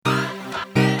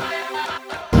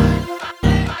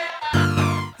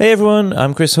Hey everyone,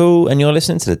 I'm Chris Hall, and you're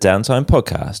listening to the Downtime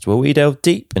Podcast, where we delve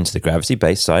deep into the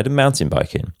gravity-based side of mountain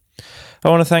biking.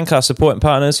 I want to thank our supporting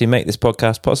partners who make this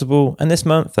podcast possible, and this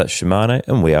month that's Shimano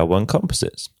and We Are One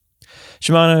Composites.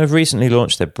 Shimano have recently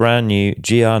launched their brand new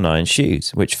GR9 shoes,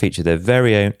 which feature their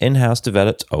very own in-house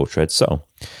developed Ultread sole.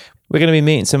 We're going to be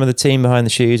meeting some of the team behind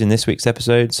the shoes in this week's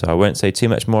episode, so I won't say too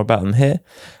much more about them here.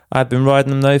 I've been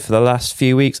riding them though for the last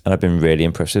few weeks, and I've been really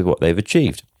impressed with what they've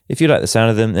achieved. If you like the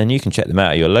sound of them, then you can check them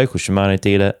out at your local Shimano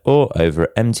dealer or over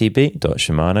at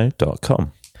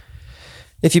mtb.shimano.com.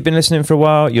 If you've been listening for a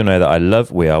while, you'll know that I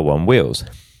love We Are One wheels.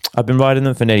 I've been riding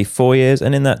them for nearly 4 years,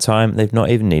 and in that time, they've not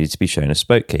even needed to be shown a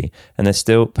spoke key, and they're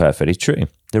still perfectly true.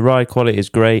 The ride quality is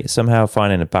great, somehow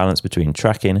finding a balance between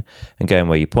tracking and going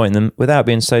where you point them without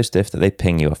being so stiff that they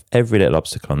ping you off every little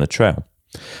obstacle on the trail.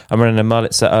 I'm running a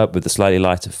mullet setup with the slightly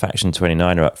lighter Faction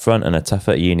 29er up front and a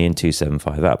tougher Union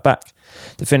 275 out back.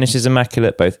 The finish is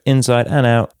immaculate both inside and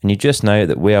out, and you just know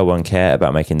that We Are One care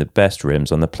about making the best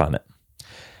rims on the planet.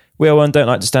 We Are One don't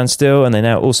like to stand still, and they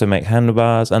now also make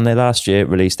handlebars, and they last year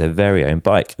released their very own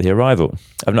bike, the Arrival.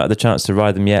 I've not had the chance to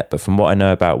ride them yet, but from what I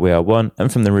know about We Are One and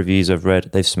from the reviews I've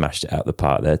read, they've smashed it out the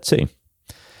park there too.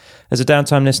 As a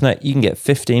Downtime listener, you can get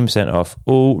 15% off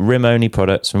all rim-only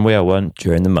products from We Are One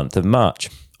during the month of March.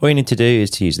 All you need to do is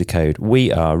to use the code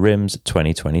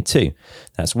WeAreRims2022.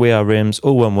 That's WeAreRims,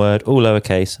 all one word, all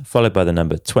lowercase, followed by the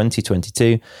number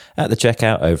 2022 at the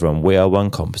checkout over on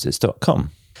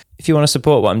weareonecomposites.com. If you want to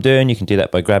support what I'm doing, you can do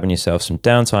that by grabbing yourself some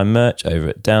Downtime merch over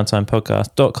at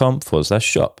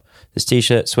downtimepodcast.com/shop. There's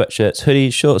t-shirts, sweatshirts,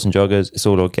 hoodies, shorts and joggers. It's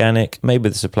all organic, made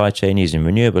with the supply chain using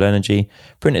renewable energy,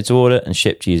 printed to order and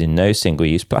shipped using no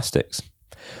single-use plastics.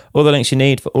 All the links you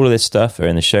need for all of this stuff are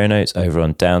in the show notes over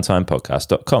on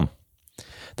downtimepodcast.com.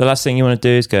 The last thing you want to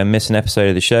do is go and miss an episode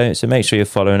of the show, so make sure you're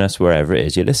following us wherever it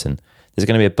is you listen. There's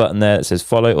going to be a button there that says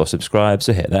follow or subscribe,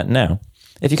 so hit that now.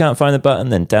 If you can't find the button,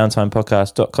 then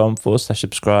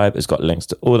downtimepodcast.com/subscribe has got links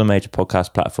to all the major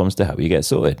podcast platforms to help you get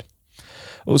sorted.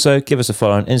 Also, give us a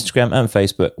follow on Instagram and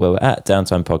Facebook where we're at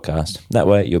Downtime Podcast. That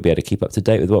way, you'll be able to keep up to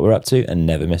date with what we're up to and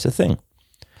never miss a thing.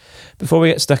 Before we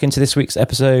get stuck into this week's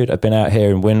episode, I've been out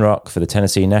here in Windrock for the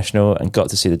Tennessee National and got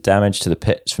to see the damage to the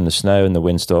pits from the snow and the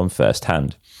windstorm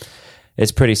firsthand.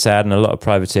 It's pretty sad, and a lot of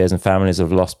privateers and families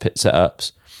have lost pit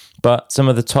setups. But some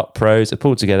of the top pros have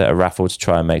pulled together a raffle to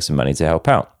try and make some money to help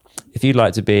out. If you'd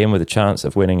like to be in with a chance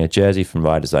of winning a jersey from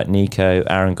riders like Nico,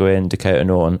 Aaron Gwyn, Dakota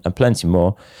Norton, and plenty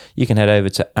more, you can head over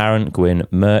to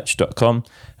aarongwynmerch.com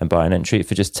and buy an entry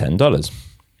for just $10.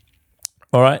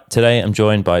 All right, today I'm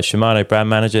joined by Shimano brand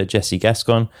manager Jesse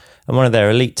Gascon and one of their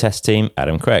elite test team,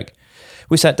 Adam Craig.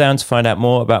 We sat down to find out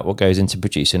more about what goes into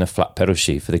producing a flat pedal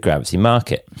shoe for the gravity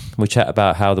market. We chat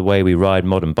about how the way we ride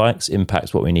modern bikes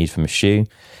impacts what we need from a shoe,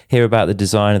 hear about the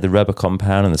design of the rubber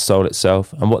compound and the sole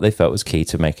itself, and what they felt was key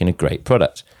to making a great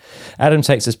product. Adam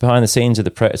takes us behind the scenes of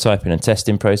the prototyping and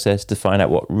testing process to find out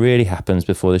what really happens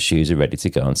before the shoes are ready to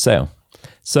go on sale.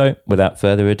 So, without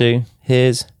further ado,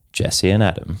 here's Jesse and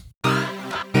Adam.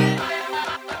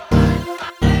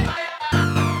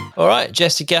 All right,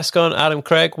 Jesse Gascon, Adam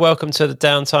Craig, welcome to the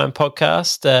Downtime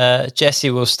Podcast. Jesse,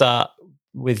 we'll start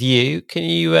with you. Can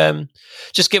you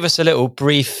just give us a little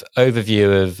brief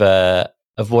overview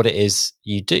of what it is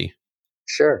you do?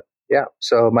 Sure, yeah.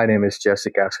 So my name is Jesse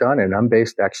Gascon, and I'm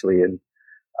based actually in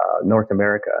North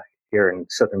America, here in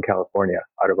Southern California,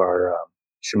 out of our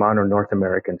Shimano North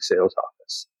American sales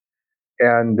office.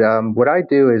 And what I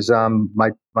do is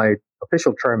my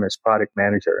official term is product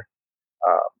manager.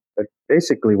 But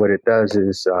basically what it does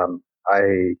is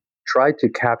I try to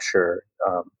capture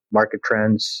market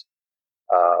trends,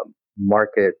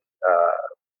 market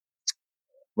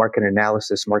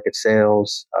analysis, market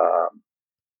sales,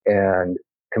 and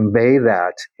convey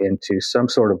that into some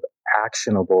sort of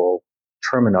actionable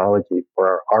terminology for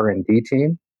our R&D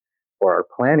team or our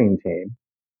planning team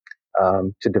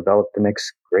to develop the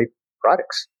next great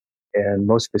products. And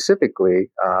most specifically,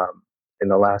 in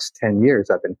the last 10 years,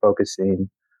 I've been focusing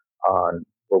on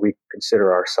what we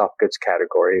consider our soft goods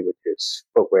category, which is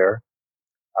footwear,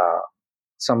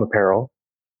 some apparel,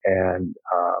 and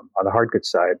on the hard goods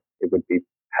side, it would be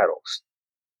pedals,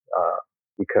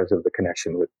 because of the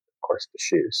connection with, of course, the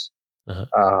shoes.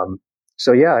 Uh-huh.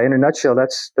 So yeah, in a nutshell,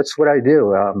 that's what I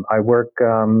do. I work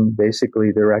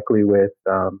basically directly with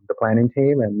the planning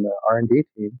team and the R&D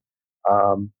team,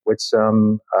 with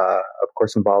some, of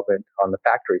course, involvement on the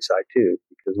factory side too,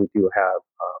 because we do have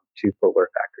 2 footwear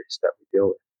factories that we deal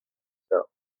with. So,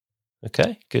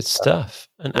 okay, good stuff.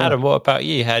 And Adam, what about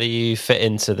you? How do you fit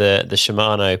into the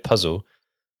Shimano puzzle?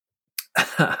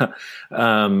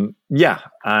 Yeah,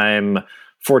 I'm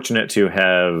fortunate to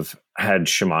have had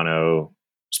Shimano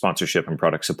sponsorship and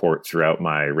product support throughout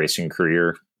my racing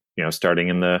career, starting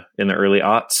in the early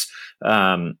aughts.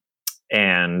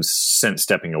 And since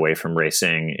stepping away from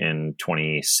racing in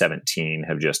 2017,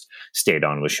 have just stayed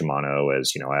on with Shimano,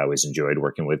 as I always enjoyed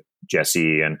working with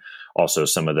Jesse and also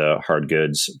some of the hard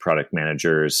goods product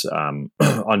managers on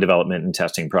development and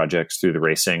testing projects through the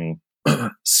racing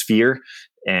sphere.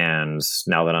 And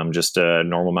now that I'm just a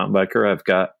normal mountain biker, I've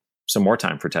got some more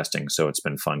time for testing. So it's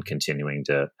been fun continuing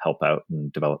to help out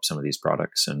and develop some of these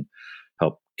products and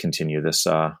help continue this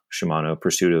Shimano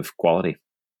pursuit of quality.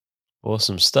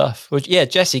 Awesome stuff. Well, yeah,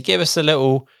 Jesse, give us a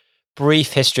little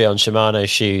brief history on Shimano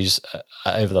shoes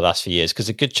over the last few years, because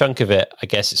a good chunk of it, I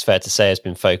guess it's fair to say, has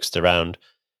been focused around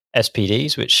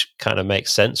SPDs, which kind of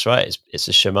makes sense, right? It's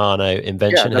a Shimano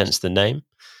invention, hence the name.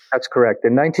 That's correct.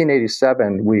 In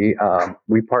 1987,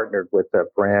 we partnered with a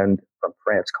brand from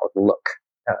France called Look.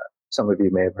 Some of you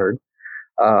may have heard.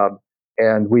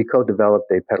 And we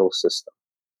co-developed a pedal system.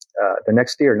 The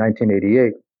next year,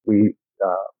 1988, we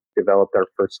developed our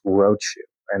first road shoe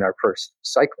and our first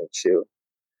cycling shoe.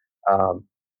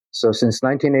 So since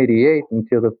 1988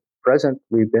 until the present,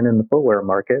 we've been in the footwear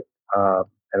market.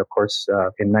 And of course,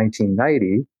 in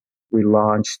 1990, we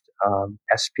launched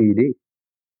SPD.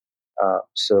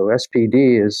 So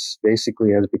SPD is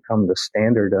basically has become the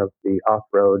standard of the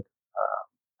off-road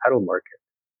pedal market.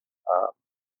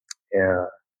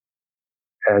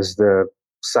 As the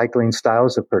cycling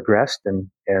styles have progressed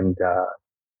and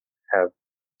have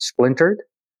splintered,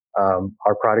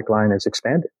 our product line has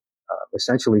expanded,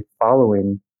 essentially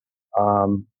following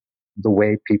the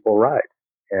way people ride.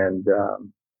 And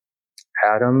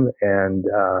Adam and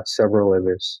several of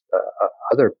his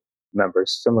other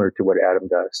members, similar to what Adam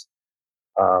does,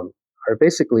 are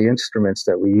basically instruments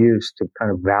that we use to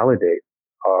kind of validate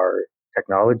our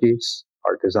technologies,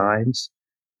 our designs,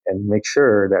 and make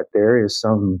sure that there is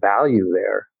some value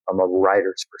there from a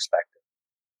rider's perspective.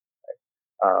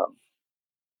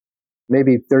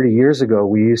 Maybe 30 years ago,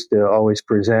 we used to always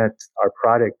present our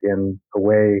product in a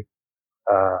way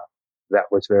that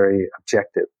was very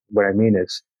objective. What I mean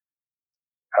is,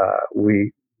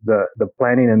 the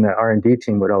planning and the R&D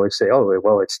team would always say, "Oh,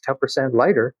 well, it's 10%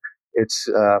 lighter. It's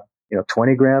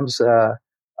 20 grams,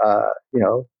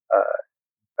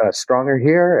 stronger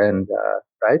here," and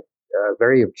right,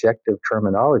 very objective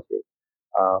terminology.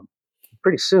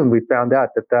 Pretty soon, we found out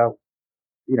that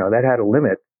had a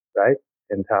limit, right?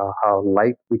 And how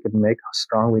light we could make, how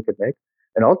strong we could make.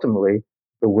 And ultimately,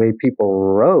 the way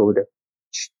people rode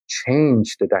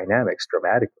changed the dynamics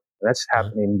dramatically. And that's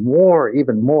happening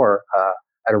even more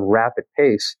at a rapid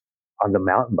pace on the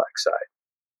mountain bike side.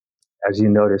 As you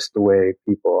notice, the way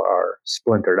people are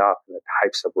splintered off in the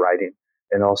types of riding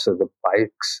and also the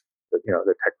bikes,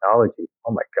 the technology.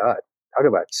 Oh my God, talk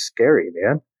about scary,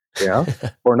 man.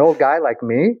 For an old guy like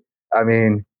me, I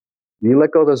mean, you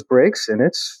let go of those brakes and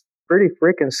it's pretty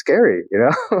freaking scary,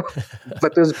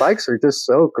 but those bikes are just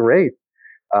so great.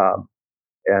 I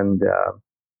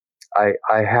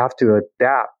have to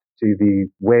adapt to the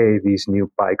way these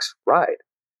new bikes ride,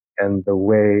 and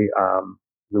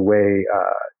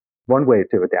one way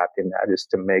to adapting that is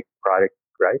to make product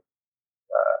right,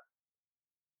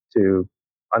 to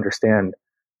understand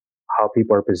how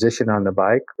people are positioned on the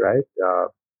bike, right,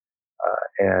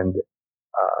 and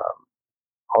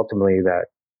ultimately that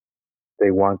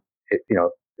they want it.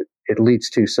 It leads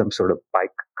to some sort of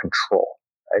bike control,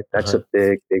 right? That's a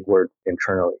big word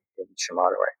internally in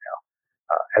Shimano right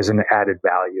now, as an added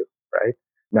value, right?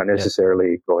 Not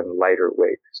necessarily going lighter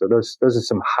weight. So those are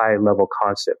some high level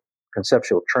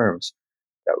conceptual terms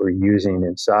that we're using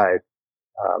inside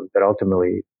that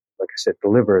ultimately, like I said,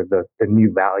 deliver the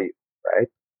new value, right?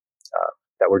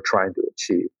 That we're trying to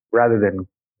achieve, rather than,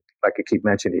 like I keep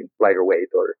mentioning, lighter weight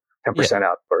or 10%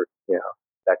 out for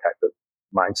that type of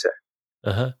mindset.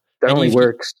 That only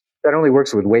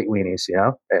works with weight weenies,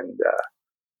 and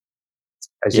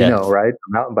as you know, right? A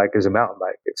mountain bike is a mountain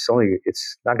bike. It's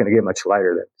not going to get much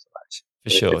lighter than so much. For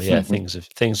sure, yeah.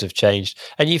 Things have changed,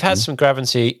 and you've had some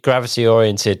gravity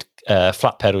oriented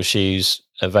flat pedal shoes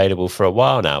available for a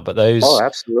while now, but those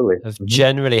absolutely have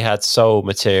generally had sole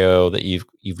material that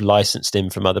you've licensed in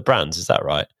from other brands. Is that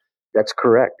right? That's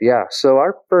correct. Yeah. So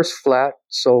our first flat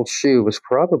sole shoe was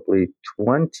probably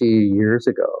 20 years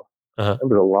ago. It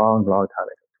was a long, long time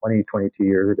ago, 22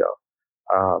 years ago.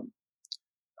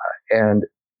 And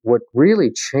what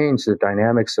really changed the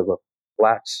dynamics of a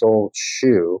flat sole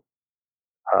shoe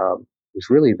was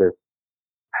really the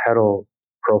pedal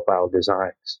profile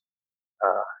designs,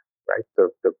 right?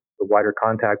 The wider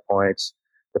contact points,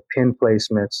 the pin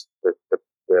placements,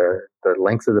 the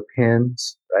length of the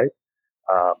pins, right?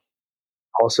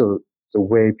 Also the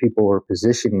way people were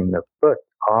positioning the foot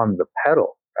on the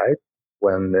pedal, right?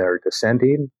 When they're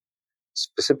descending,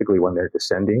 specifically when they're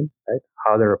descending, right?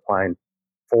 How they're applying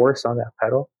force on that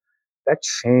pedal. That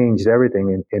changed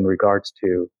everything in regards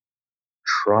to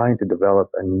trying to develop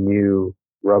a new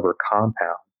rubber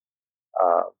compound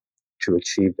to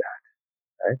achieve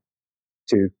that, right?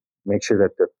 To make sure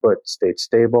that the foot stayed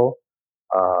stable,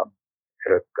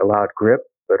 it allowed grip,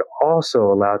 but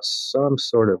also allowed some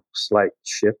sort of slight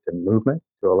shift and movement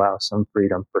to allow some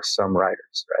freedom for some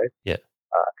riders, right? Yeah.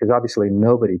 Because obviously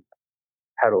nobody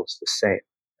pedals the same,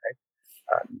 right?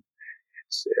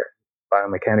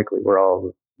 Biomechanically, we're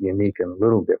all unique and a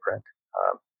little different.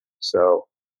 So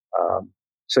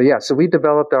we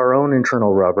developed our own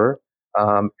internal rubber.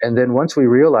 And then once we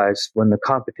realized when the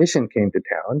competition came to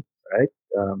town, right,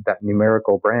 that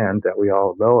numerical brand that we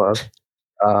all know of,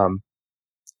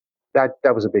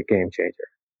 that was a big game changer.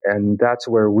 And that's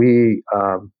where we,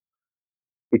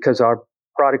 because our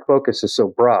product focus is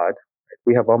so broad,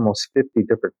 we have almost 50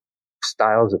 different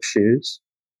styles of shoes.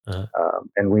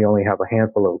 And we only have a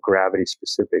handful of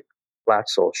gravity-specific flat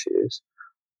sole shoes.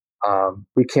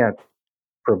 We can't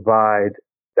provide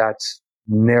that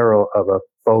narrow of a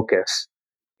focus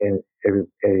in a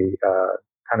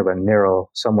kind of a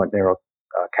somewhat narrow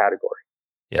category.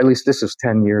 Yeah. At least this was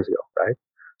 10 years ago, right?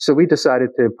 So we decided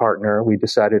to partner. We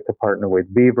decided to partner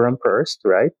with Vibram first,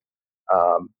 right?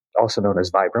 Also known as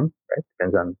Vibram, right?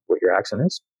 Depends on what your accent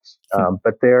is.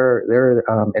 But they're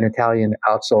an Italian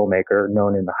outsole maker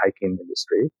known in the hiking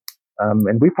industry.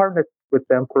 And we partnered with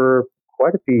them for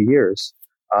quite a few years.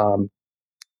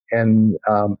 And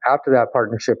after that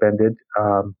partnership ended,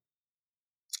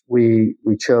 we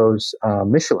chose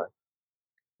Michelin.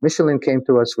 Michelin came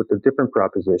to us with a different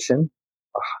proposition,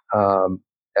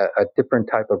 a different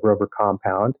type of rubber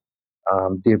compound,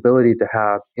 the ability to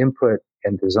have input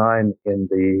and design in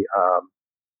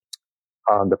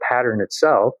on the pattern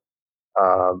itself.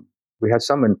 We had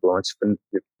some influence, but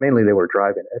mainly they were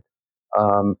driving it.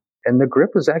 And the grip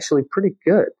was actually pretty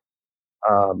good.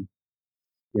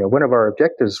 One of our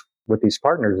objectives with these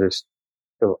partners is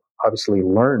to obviously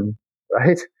learn,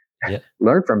 right? Yeah.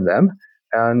 Learn from them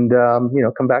and,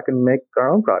 come back and make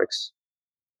our own products.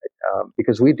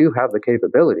 Because we do have the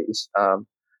capabilities.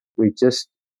 We just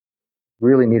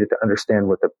really needed to understand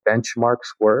what the benchmarks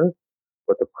were,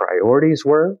 what the priorities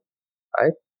were,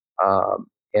 right?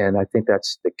 And I think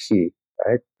that's the key,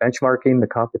 right? Benchmarking the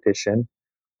competition,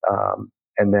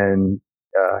 and then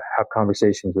have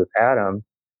conversations with Adam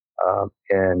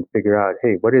and figure out,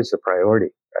 hey, what is the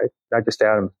priority, right? Not just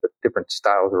Adam, but different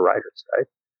styles of riders, right?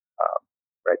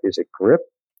 Right? Is it grip?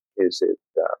 Is it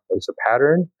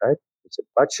pattern, right? Is it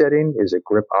butt shedding? Is it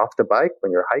grip off the bike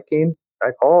when you're hiking?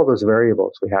 Right? All those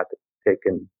variables we had to take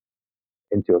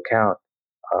into account.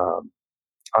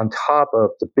 On top of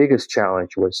the biggest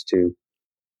challenge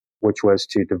which was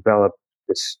to develop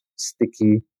this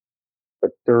sticky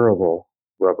but durable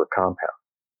rubber compound,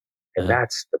 and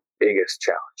that's the biggest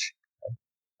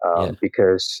challenge.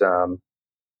 Because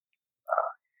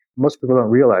most people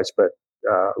don't realize, but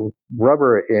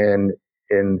rubber in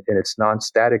its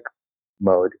non-static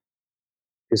mode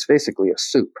is basically a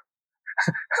soup,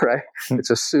 right? It's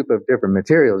a soup of different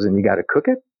materials, and you got to cook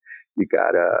it. You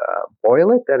got to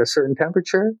boil it at a certain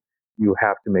temperature. You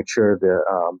have to make sure that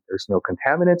there's no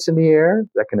contaminants in the air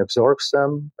that can absorb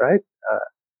some, right?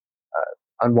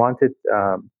 Unwanted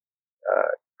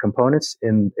components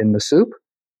in the soup.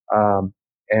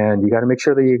 And you got to make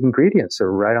sure the ingredients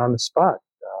are right on the spot.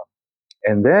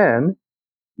 And then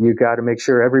you got to make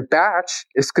sure every batch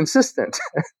is consistent.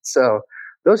 So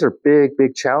those are big,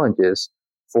 big challenges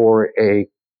for a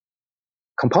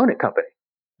component company,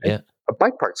 right? A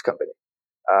bike parts company,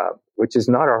 which is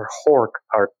not our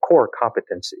core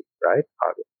competency, right?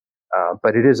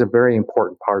 But it is a very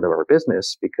important part of our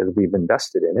business because we've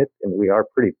invested in it and we are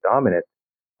pretty dominant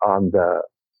on the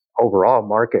overall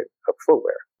market of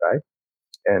footwear, right?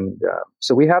 And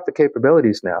so we have the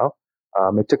capabilities now.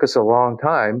 It took us a long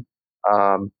time.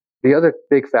 The other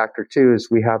big factor too is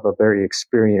we have a very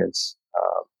experienced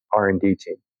R&D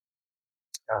team.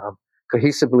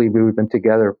 Cohesively, we've been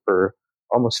together for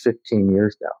almost 15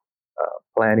 years now,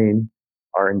 planning,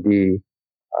 R&D,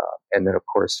 and then of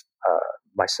course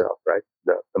myself, right,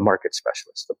 the market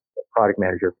specialist, the product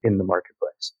manager in the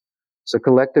marketplace. So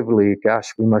collectively,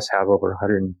 gosh, we must have over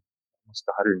almost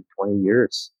 120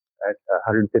 years, right?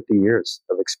 150 years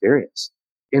of experience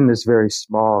in this very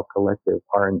small collective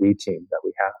R&D team that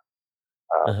we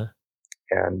have.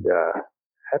 And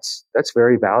that's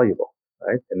very valuable,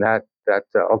 right? And that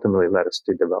ultimately led us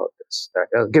to develop this.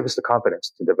 Give us the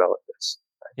confidence to develop this.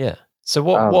 Right? Yeah. So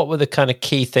what were the kind of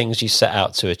key things you set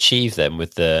out to achieve then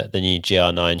with the new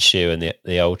GR9 shoe and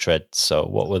the old tread? So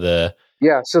what were the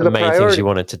main things you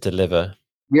wanted to deliver?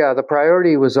 Yeah, the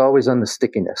priority was always on the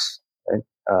stickiness, right?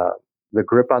 The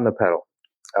grip on the pedal.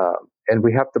 And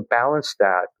we have to balance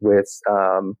that with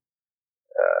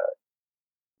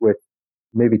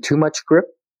maybe too much grip,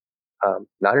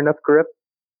 not enough grip,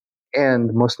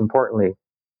 and most importantly,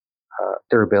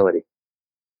 durability.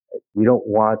 You don't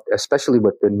want, especially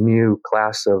with the new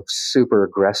class of super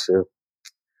aggressive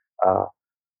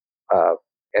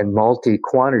and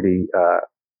multi-quantity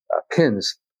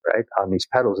pins, right, on these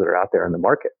pedals that are out there in the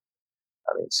market.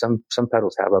 I mean, some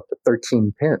pedals have up to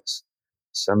 13 pins.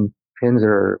 Some pins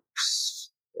are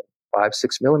 5-6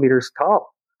 millimeters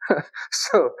tall.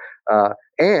 So,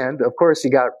 and of course, you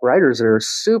got riders that are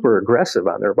super aggressive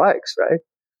on their bikes, right?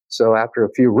 So after a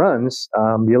few runs,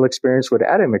 you'll experience what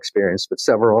Adam experienced with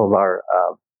several of our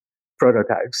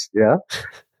prototypes, yeah?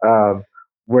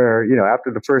 Where,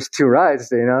 after the first 2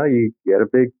 rides, you get a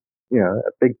big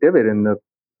divot in the,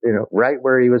 right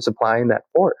where he was applying that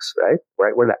force, right?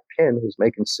 Right where that pin was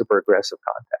making super aggressive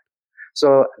contact.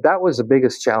 So that was the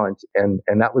biggest challenge. And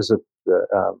that was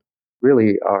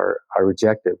really our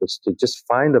objective, was to just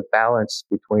find a balance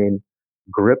between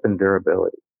grip and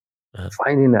durability,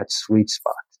 finding that sweet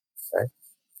spot, right?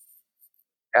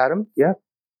 Adam, yeah?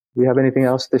 Do you have anything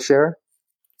else to share?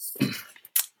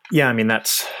 Yeah, I mean,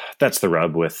 that's the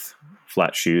rub with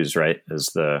flat shoes, right?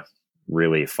 Is the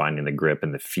really finding the grip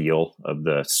and the feel of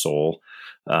the sole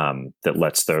that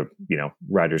lets the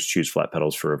riders choose flat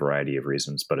pedals for a variety of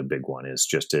reasons. But a big one is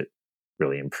just it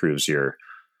really improves your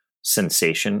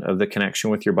sensation of the connection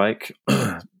with your bike.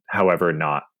 However,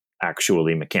 not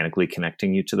actually mechanically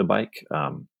connecting you to the bike.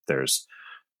 There's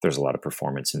a lot of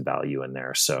performance and value in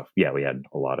there. So yeah, we had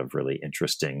a lot of really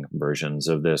interesting versions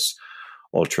of this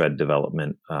Ultread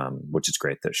development, which is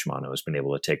great that Shimano has been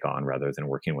able to take on rather than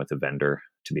working with a vendor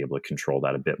to be able to control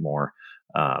that a bit more.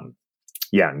 And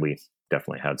we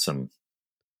definitely had some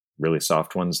really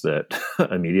soft ones that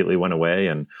immediately went away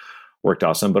and worked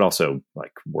awesome, but also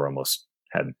like were almost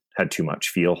had too much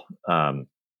feel.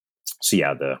 So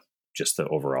yeah, the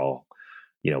overall,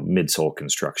 midsole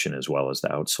construction as well as the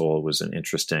outsole was an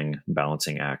interesting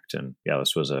balancing act. And yeah,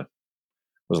 this was a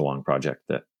long project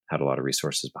that had a lot of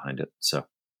resources behind it. So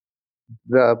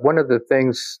one of the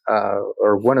things,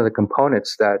 or one of the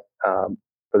components that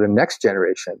for the next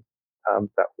generation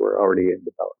that we're already in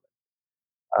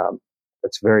development,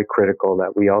 that's very critical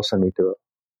that we also need to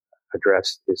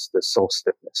address is the sole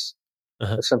stiffness.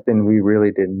 That's something we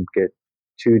really didn't get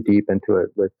too deep into it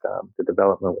with the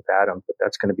development with Adam, but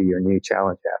that's going to be your new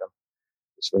challenge, Adam.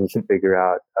 So we need to figure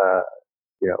out,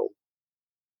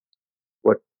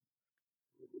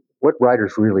 what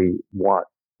riders really want,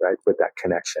 right, with that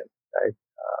connection, right?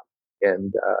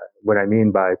 And what I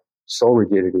mean by sole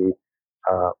rigidity,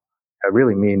 I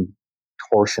really mean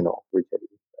torsional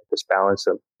rigidity. Right? This balance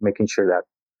of making sure that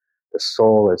the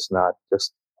sole is not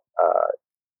just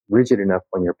rigid enough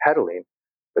when you're pedaling,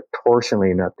 but torsionally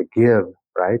enough to give,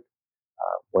 right,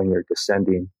 when you're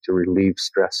descending to relieve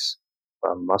stress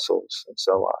from muscles and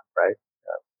so on, right?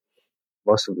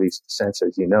 Most of these descents,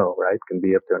 as you know, right, can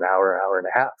be up to an hour and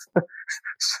a half.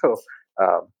 So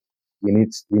you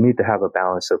need to have a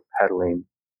balance of pedaling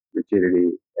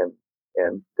rigidity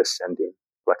and descending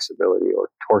flexibility or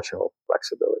torsional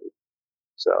flexibility.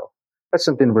 So that's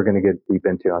something we're going to get deep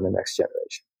into on the next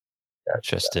generation.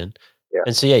 Interesting. Yeah.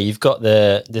 And so yeah, you've got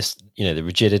the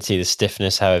rigidity, the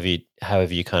stiffness, however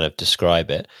you kind of describe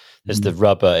it. There's the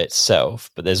rubber itself,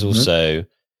 but there's also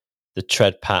the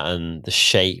tread pattern, the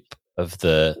shape of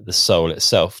the sole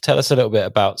itself. Tell us a little bit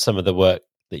about some of the work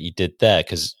that you did there,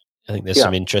 because I think there's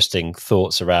some interesting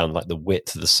thoughts around like the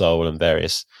width of the sole and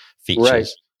various features. Right.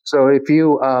 So if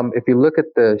you look at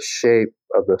the shape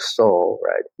of the sole,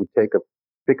 right, you pick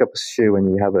up a shoe and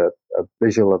you have a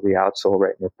visual of the outsole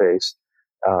right in your face,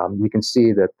 you can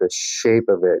see that the shape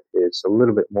of it is a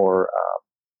little bit more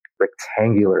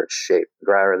rectangular shape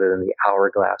rather than the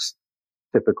hourglass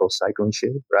typical cycling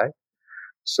shoe, right?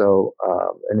 So,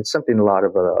 and it's something a lot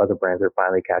of other brands are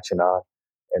finally catching on,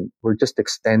 and we're just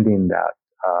extending that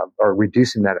or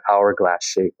reducing that hourglass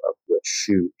shape of the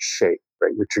shoe shape,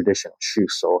 right? Your traditional shoe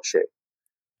sole shape.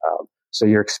 So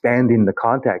you're expanding the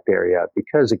contact area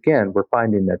because, again, we're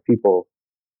finding that people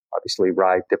obviously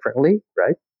ride differently,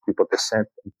 right? People descent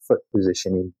and foot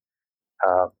positioning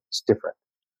is different.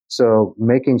 So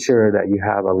making sure that you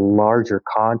have a larger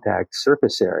contact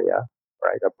surface area,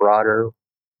 right? A broader,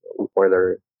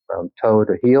 whether from toe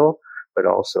to heel, but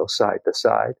also side to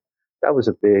side. That was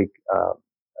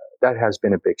that has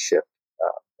been a big shift.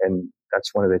 And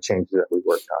that's one of the changes that we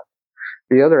worked on.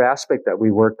 The other aspect that we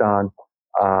worked on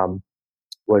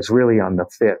was really on the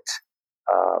fit.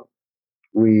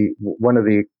 One of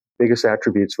the biggest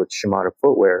attributes with Shimano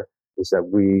footwear is that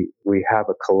we have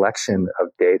a collection of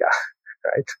data,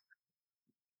 right?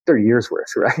 30 years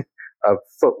worth, right, of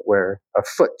footwear, of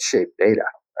foot-shaped data,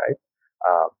 right?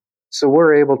 So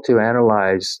we're able to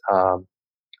analyze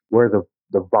where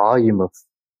the volume of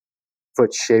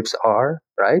foot shapes are,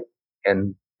 right?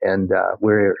 And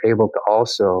we're able to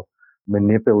also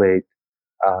manipulate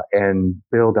and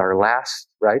build our last,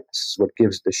 right? This is what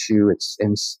gives the shoe its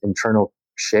internal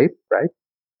shape, right?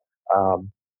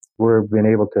 We've been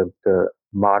able to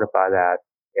modify that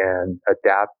and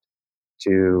adapt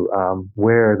to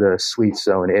where the sweet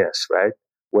zone is, right?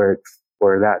 Where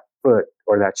that foot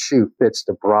or that shoe fits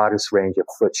the broadest range of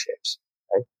foot shapes,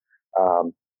 right?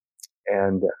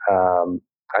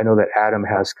 I know that Adam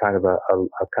has kind of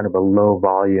a low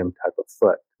volume type of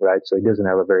foot, right? So he doesn't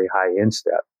have a very high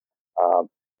instep.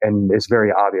 And it's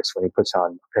very obvious when he puts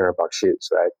on a pair of our shoes,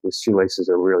 right? His shoelaces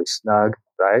are really snug,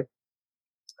 right?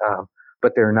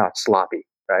 But they're not sloppy,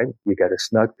 right? You get a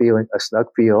snug feel.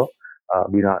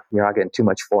 You're not getting too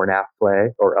much fore and aft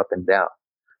play or up and down.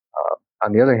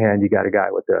 On the other hand, you got a guy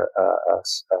with a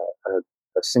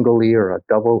single E or a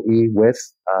double E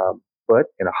width foot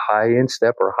in a high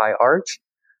instep or high arch.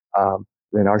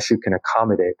 Then our shoe can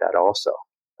accommodate that also,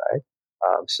 right?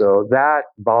 So that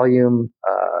volume,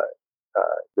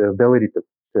 the ability to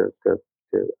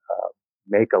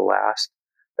make a last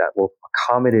that will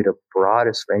accommodate a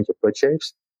broadest range of foot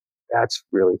shapes, that's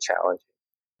really challenging.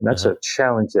 And that's a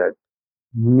challenge that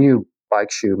new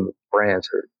bike shoe brands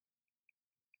are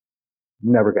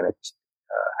never going to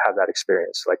have that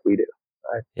experience like we do,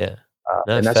 right? Yeah,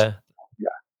 and that's fair. Yeah.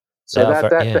 So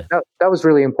that was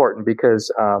really important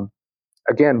because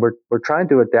again, we're trying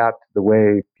to adapt the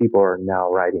way people are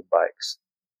now riding bikes,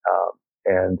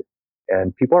 and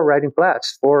people are riding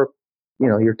flats for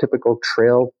your typical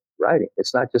trail riding.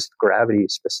 It's not just gravity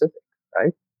specific,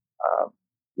 right?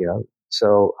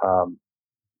 So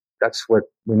that's what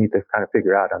we need to kind of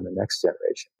figure out on the next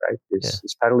generation, right?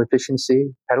 Is pedaling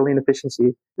efficiency,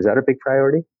 is that a big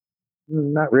priority?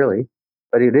 Not really,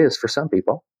 but it is for some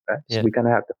people, right? Yeah. So we kind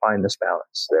of have to find this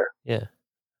balance there. Yeah.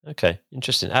 Okay.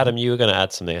 Interesting. Adam, you were going to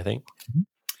add something, I think.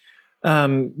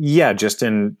 Just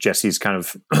in Jesse's kind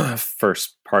of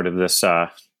first part of this, some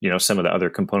of the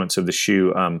other components of the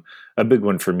shoe. A big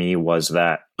one for me was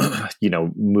that,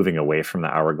 moving away from the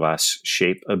hourglass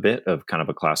shape a bit of kind of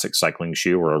a classic cycling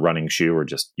shoe or a running shoe or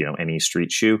just, any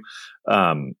street shoe,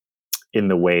 in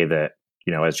the way that,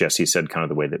 as Jesse said, kind of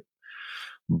the way that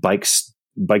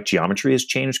bike geometry has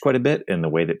changed quite a bit, and the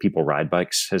way that people ride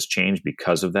bikes has changed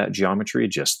because of that geometry.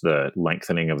 Just the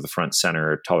lengthening of the front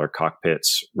center, taller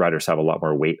cockpits, riders have a lot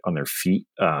more weight on their feet.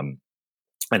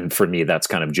 And for me, that's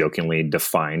kind of jokingly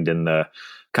defined in the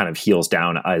kind of heels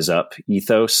down, eyes up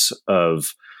ethos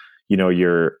of,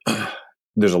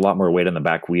 there's a lot more weight on the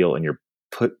back wheel, and you're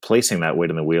placing that weight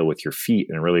on the wheel with your feet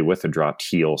and really with a dropped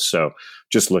heel. So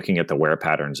just looking at the wear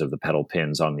patterns of the pedal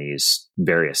pins on these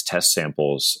various test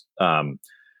samples,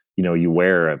 you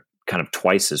wear kind of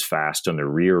twice as fast on the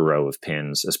rear row of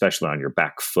pins, especially on your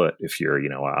back foot. If you're,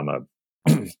 I'm a,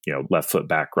 left foot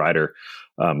back rider.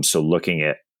 So looking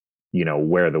at,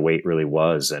 where the weight really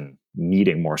was and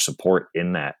needing more support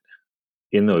in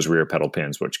those rear pedal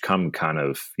pins, which come kind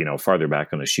of, farther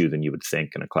back on the shoe than you would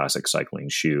think in a classic cycling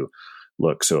shoe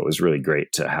look. So it was really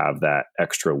great to have that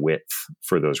extra width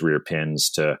for those rear pins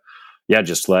to,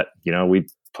 just let, we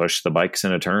push the bikes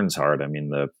into turns hard. I mean,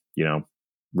 the,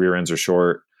 rear ends are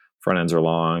short, front ends are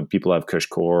long, people have cush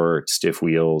core, stiff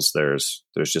wheels. There's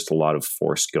just a lot of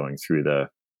force going through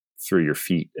your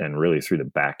feet and really through the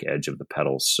back edge of the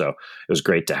pedals. So it was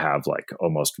great to have like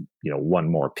almost,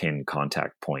 one more pin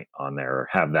contact point on there, or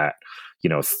have that,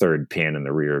 third pin in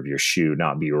the rear of your shoe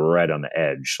not be right on the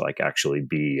edge, like actually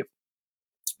be,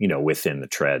 within the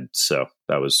tread. So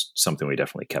that was something we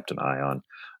definitely kept an eye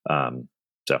on.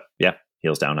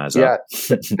 Heels down, eyes up.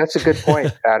 Yeah, that's a good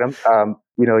point, Adam.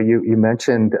 You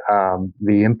mentioned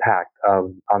the impact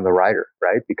on the rider,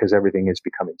 right? Because everything is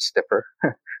becoming stiffer,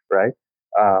 right?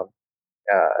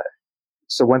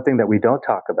 So one thing that we don't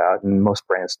talk about, and most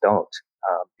brands don't,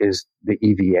 is the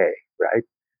EVA, right?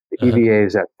 The EVA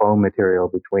is that foam material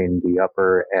between the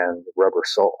upper and the rubber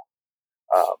sole.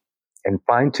 And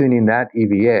fine-tuning that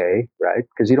EVA, right?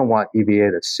 Because you don't want EVA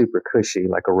that's super cushy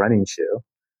like a running shoe,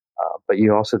 but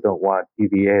you also don't want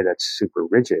EVA that's super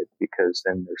rigid, because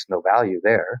then there's no value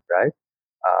there, right?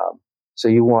 So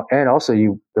you want, and also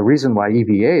the reason why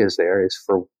EVA is there is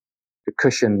to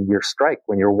cushion your strike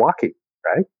when you're walking,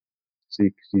 right? So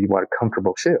you want a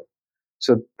comfortable shoe.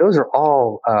 So those are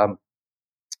all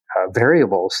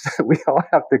variables that we all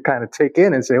have to kind of take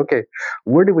in and say, okay,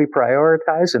 where do we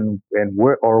prioritize and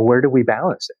where do we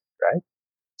balance it, right?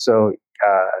 So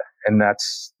and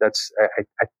that's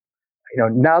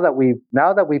now that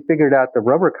we figured out the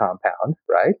rubber compound,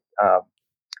 right?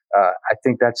 I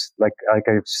think that's like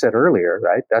I said earlier,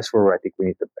 right? That's where I think we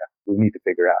need to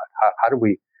figure out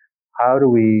how do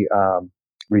we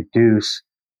reduce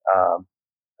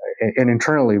and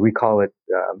internally we call it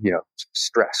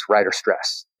stress, rider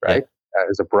stress, right? Yeah.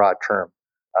 As a broad term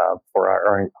for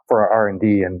our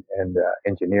R&D and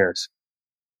engineers.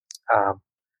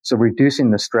 So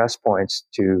reducing the stress points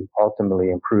to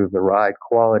ultimately improve the ride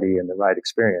quality and the ride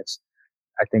experience,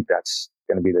 I think that's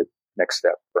going to be the next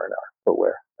step for our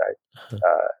footwear, right?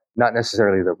 Not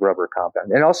necessarily the rubber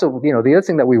compound. And also, the other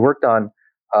thing that we worked on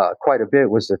quite a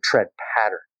bit was the tread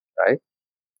pattern, right?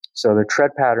 So the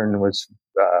tread pattern was,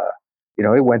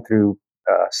 it went through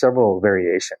several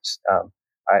variations.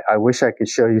 I wish I could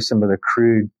show you some of the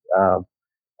crude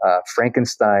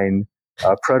Frankenstein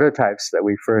prototypes that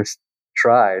we first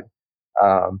tried,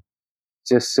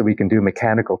 just so we can do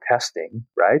mechanical testing,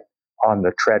 right, on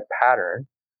the tread pattern.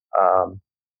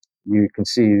 You can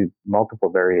see multiple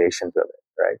variations of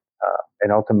it, right?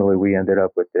 And ultimately, we ended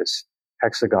up with this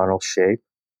hexagonal shape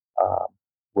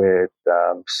with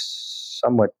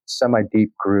somewhat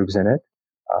semi-deep grooves in it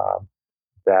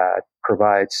that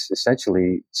provides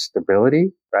essentially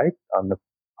stability, right, on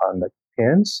the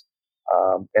pins,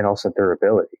 and also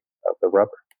durability of the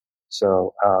rubber.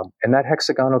 So, and that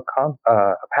hexagonal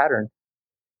pattern,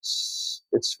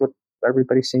 it's what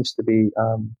everybody seems to be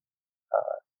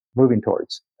moving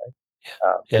towards.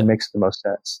 Right? It makes the most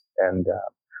sense. And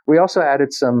we also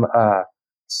added some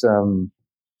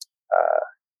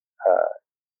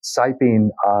siping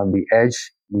on the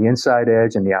edge, the inside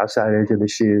edge and the outside edge of the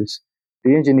shoes.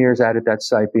 The engineers added that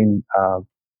siping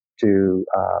to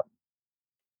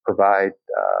provide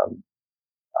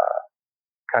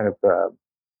kind of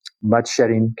mud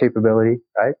shedding capability,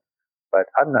 right? But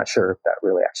I'm not sure if that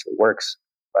really actually works.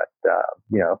 But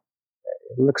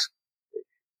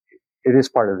it is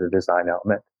part of the design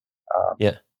element.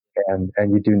 And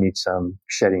you do need some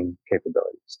shedding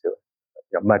capabilities to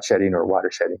it, mud shedding or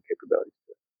water shedding capabilities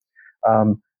to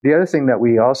it. The other thing that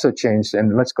we also changed,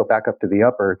 and let's go back up to the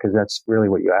upper because that's really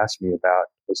what you asked me about,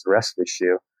 was the rest of the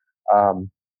shoe.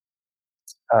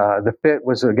 The fit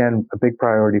was, again, a big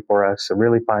priority for us, so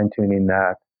really fine-tuning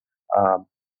that.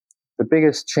 The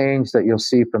biggest change that you'll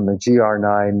see from the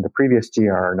GR9, the previous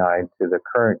GR9 to the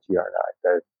current GR9,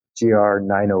 the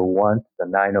GR901 to the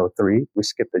 903, we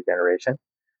skipped a generation,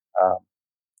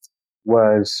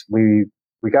 was we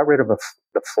got rid of the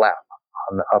flap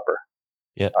on the upper.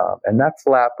 Yeah. And that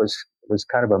flap was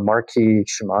kind of a marquee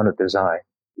Shimano design.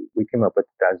 We came up with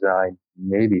the design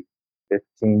maybe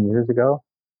 15 years ago,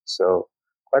 so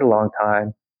quite a long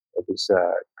time. It was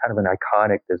kind of an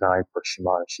iconic design for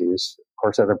Shimano shoes. Of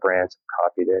course, other brands have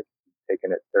copied it,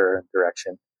 taken it their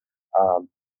direction.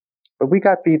 But we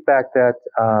got feedback that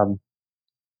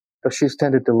those shoes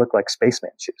tended to look like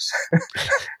spaceman shoes.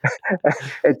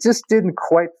 It just didn't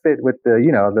quite fit with the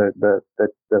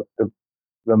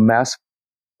mass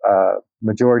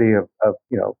majority of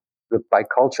the bike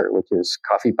culture, which is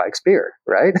coffee, bike, beer,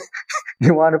 right?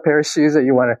 You want a pair of shoes that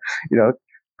you want to,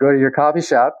 go to your coffee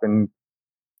shop and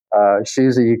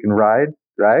shoes that you can ride,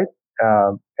 right?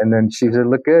 And then shoes that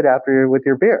look good after with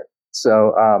your beer.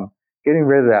 So getting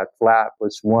rid of that flap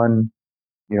was one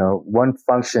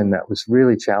function that was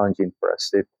really challenging for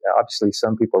us. Obviously,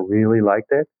 some people really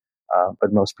liked it,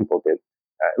 but most people did,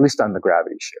 at least on the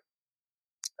Gravity shoe.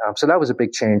 So that was a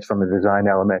big change from a design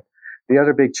element. The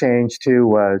other big change too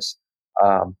was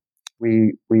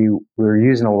we were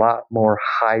using a lot more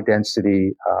high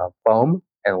density foam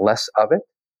and less of it,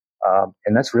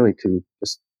 and that's really to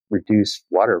just reduce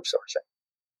water absorption.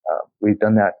 We've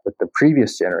done that with the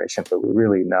previous generation, but we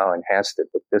really now enhanced it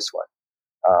with this one,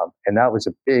 and that was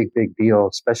a big deal,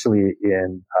 especially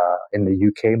in the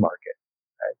UK market,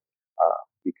 right?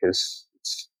 Because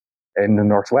it's in the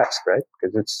Northwest, right?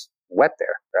 Because it's wet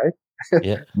there, right?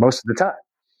 Yeah. Most of the time.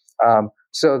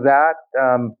 So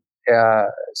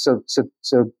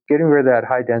getting rid of that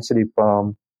high density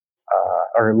foam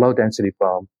or low density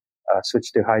foam,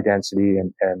 switch to high density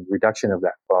and reduction of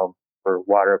that foam for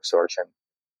water absorption.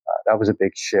 That was a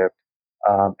big shift.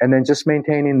 And then just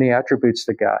maintaining the attributes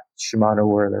that got Shimano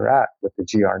where they're at with the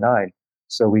GR9.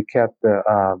 So we kept the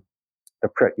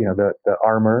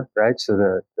armor, right?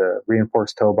 So the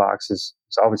reinforced toe box is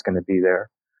always going to be there.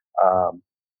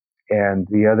 And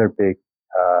the other big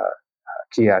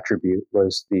key attribute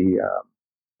was the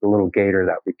the little gator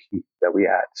that we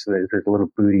had. So there's a little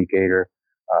booty gator,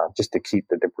 just to keep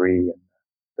the debris and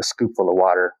the scoop full of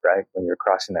water, right, when you're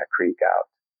crossing that creek out.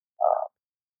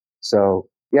 So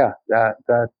yeah,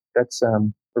 that's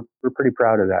we're pretty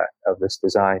proud of that, of this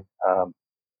design.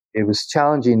 It was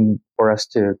challenging for us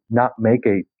to not make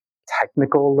a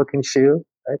technical looking shoe.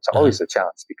 Right? It's always a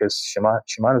challenge because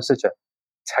Shimano is such a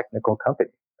technical company,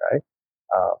 right?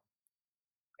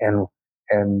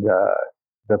 And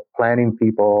the planning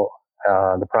people,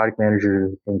 the product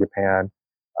managers in Japan,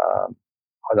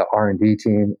 the R&D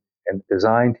team and the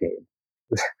design team,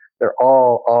 they're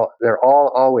all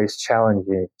always challenged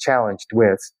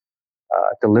with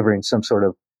delivering some sort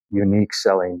of unique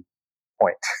selling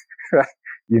point, right?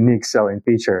 Unique selling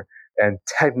feature and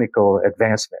technical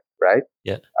advancement, right?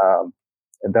 Yeah.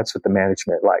 And that's what the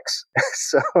management likes.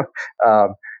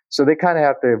 So they kind of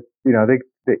have to,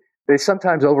 they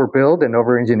sometimes overbuild and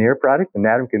over-engineer product, and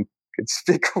Adam can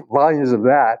speak volumes of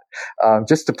that,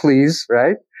 just to please,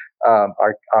 right?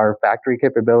 Our factory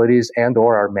capabilities and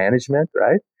or our management,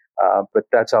 right? But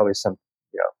that's always some,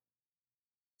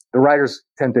 the writers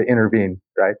tend to intervene,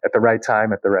 right, at the right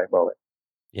time, at the right moment,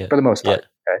 for the most part.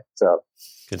 Yeah. Okay? So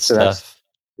good stuff.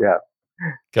 Yeah.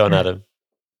 Go on, Adam.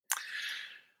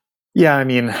 Yeah, I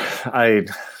mean, I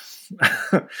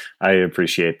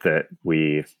appreciate that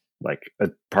we a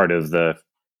part of the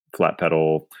flat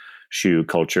pedal shoe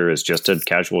culture is just a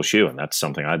casual shoe, and that's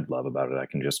something I love about it. I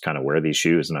can just kind of wear these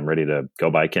shoes and I'm ready to go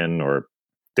biking or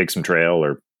dig some trail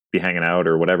or be hanging out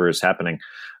or whatever is happening.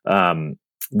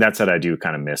 That said, I do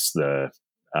kind of miss the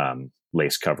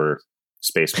lace cover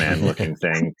spaceman looking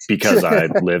thing because I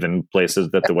live in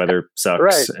places that the weather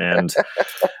sucks and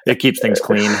it keeps things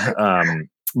clean.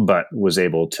 But was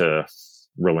able to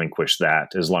relinquish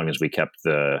that as long as we kept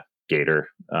the gator.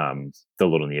 The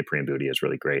little neoprene booty is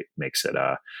really great. Makes it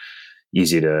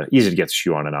easy to get the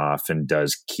shoe on and off, and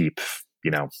does keep,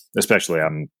 especially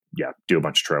do a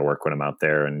bunch of trail work when I'm out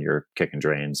there and you're kicking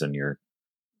drains and your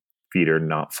feet are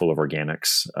not full of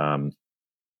organics,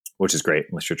 which is great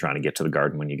unless you're trying to get to the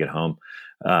garden when you get home.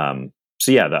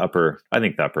 So yeah, I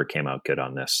think the upper came out good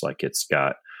on this. Like, it's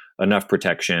got enough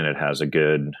protection. It has a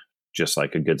good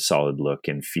solid look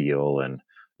and feel. And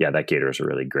yeah, that gator is a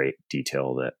really great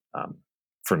detail that,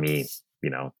 for me,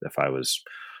 if I was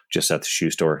just at the shoe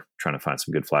store trying to find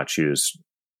some good flat shoes,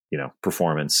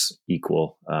 performance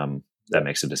equal, that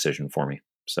makes a decision for me.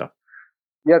 So.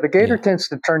 Yeah, the gator tends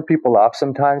to turn people off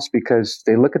sometimes because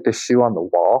they look at the shoe on the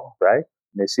wall, right?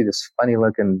 And they see this funny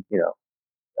looking,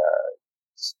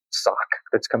 sock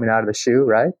that's coming out of the shoe,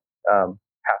 right?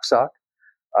 Half sock.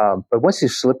 But once you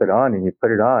slip it on and you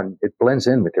put it on, it blends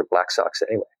in with your black socks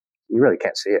anyway. You really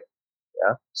can't see it.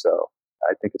 Yeah. So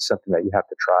I think it's something that you have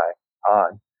to try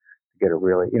on to get a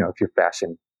really, if you're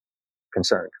fashion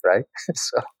concerned, right?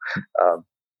 So,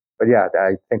 but yeah,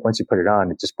 I think once you put it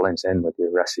on, it just blends in with the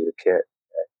rest of your kit.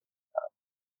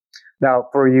 Now,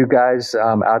 for you guys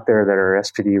out there that are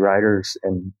SPD riders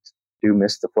and do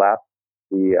miss the flap,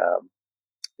 the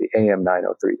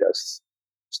AM903 does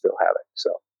still have it. So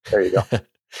there you go.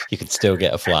 You can still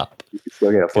get a flap. You can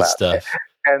still get a flap. Good stuff.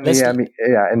 And the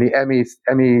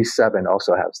ME7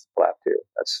 also has the flap too.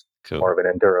 That's cool. More of an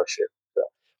enduro shoe. So.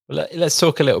 Well, let's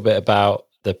talk a little bit about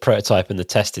the prototype and the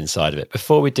testing side of it.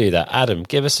 Before we do that, Adam,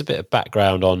 give us a bit of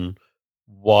background on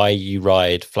why you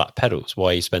ride flat pedals,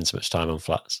 why you spend so much time on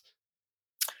flats.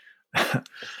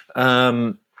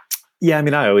 Yeah, I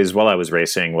mean, while I was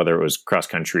racing, whether it was cross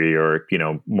country or,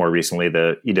 more recently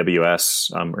the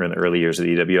EWS, or in the early years of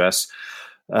the EWS,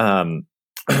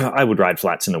 I would ride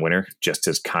flats in the winter just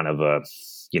as kind of a,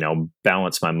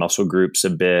 balance my muscle groups a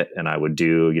bit. And I would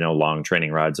do, long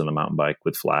training rides on the mountain bike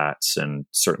with flats, and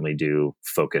certainly do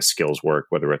focus skills work,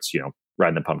 whether it's,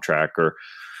 riding the pump track or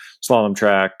slalom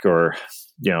track or,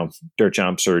 dirt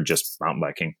jumps or just mountain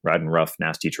biking, riding rough,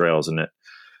 nasty trails. And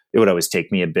it would always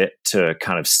take me a bit to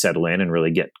kind of settle in and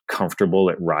really get comfortable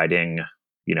at riding,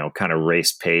 kind of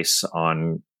race pace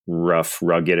on rough,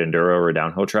 rugged enduro or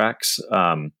downhill tracks.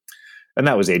 And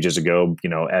that was ages ago,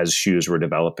 as shoes were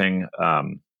developing.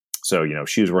 So,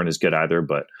 shoes weren't as good either.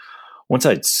 But once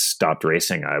I'd stopped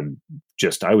racing, I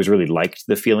always really liked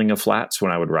the feeling of flats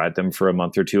when I would ride them for a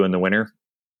month or two in the winter.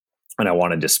 And I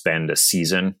wanted to spend a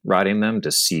season riding them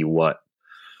to see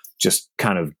just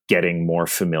kind of getting more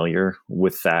familiar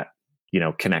with that,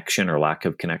 connection or lack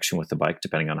of connection with the bike,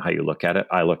 depending on how you look at it.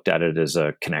 I looked at it as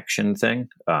a connection thing,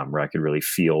 where I could really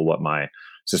feel what my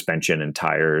suspension and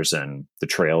tires and the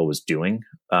trail was doing.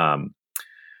 And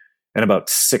about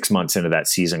 6 months into that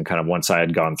season, kind of once I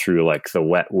had gone through like the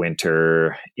wet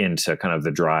winter into kind of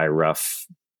the dry, rough,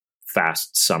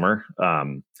 fast summer,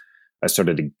 I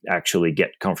started to actually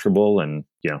get comfortable and,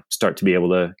 start to be able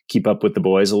to keep up with the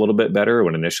boys a little bit better,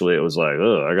 when initially it was like,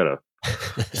 oh, I gotta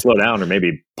slow down or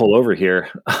maybe pull over here.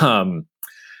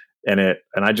 And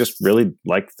I just really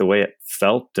liked the way it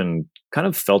felt, and kind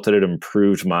of felt that it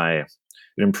improved my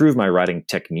riding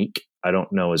technique. I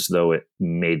don't know as though it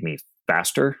made me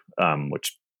faster,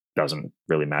 which doesn't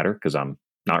really matter because I'm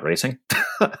not racing.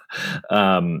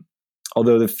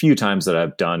 Although the few times that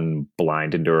I've done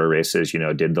blind enduro races,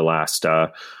 did the last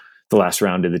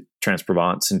round of the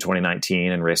Trans-Provence in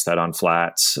 2019 and raced that on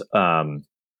flats.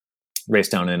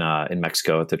 Raced down in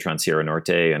Mexico at the Transierra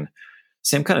Norte, and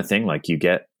same kind of thing. Like you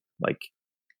get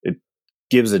it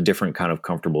gives a different kind of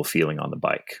comfortable feeling on the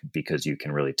bike, because you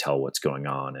can really tell what's going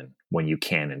on and when you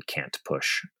can and can't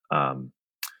push. So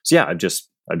yeah, I've just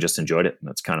enjoyed it, and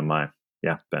that's kind of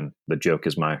been the joke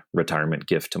is my retirement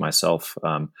gift to myself.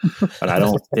 And I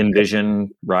don't envision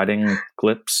riding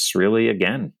clips really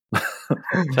again.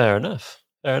 Fair enough.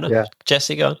 Yeah.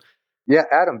 Jesse, go on. Yeah,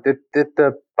 Adam, did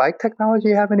the bike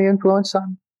technology have any influence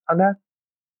on that?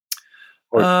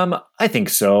 I think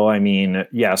so. I mean,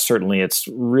 yeah, certainly it's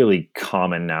really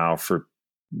common now for,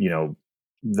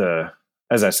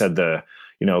 as I said,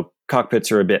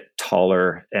 cockpits are a bit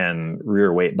taller and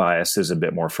rear weight bias is a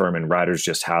bit more firm, and riders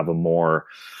just have a more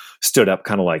stood up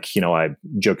kind of like, I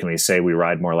jokingly say we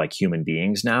ride more like human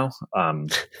beings now,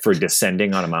 for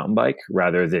descending on a mountain bike,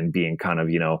 rather than being kind of,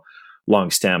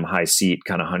 long stem, high seat,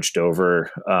 kind of hunched over,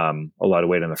 a lot of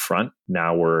weight in the front.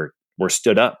 Now we're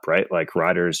stood up, right? Like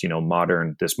riders,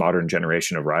 this modern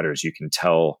generation of riders, you can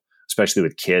tell, especially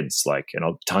with kids, like,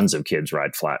 tons of kids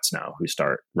ride flats now who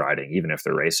start riding, even if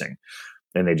they're racing.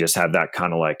 And they just have that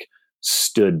kind of like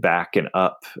stood back and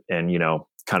up, and,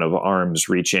 kind of arms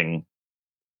reaching,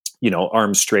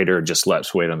 arms straighter, just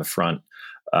less weight on the front.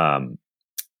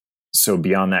 So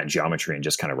beyond that geometry and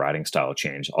just kind of riding style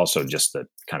change, also just the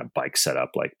kind of bike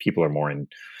setup, like people are more in,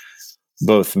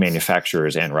 both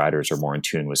manufacturers and riders are more in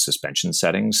tune with suspension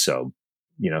settings. So,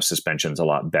 suspension's a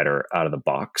lot better out of the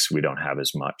box. We don't have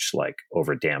as much like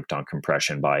over damped on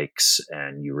compression bikes,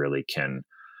 and you really can,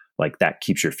 like, that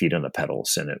keeps your feet on the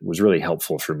pedals. And it was really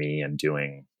helpful for me in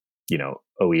doing,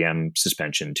 OEM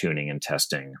suspension tuning and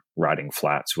testing. Riding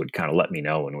flats would kind of let me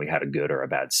know when we had a good or a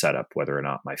bad setup, whether or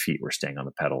not my feet were staying on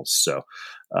the pedals. So,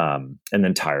 and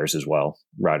then tires as well.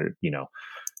 Rider,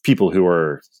 people who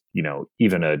are,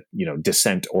 even a,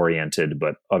 descent oriented,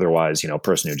 but otherwise, a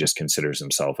person who just considers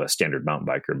himself a standard mountain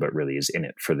biker, but really is in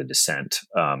it for the descent,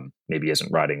 maybe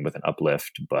isn't riding with an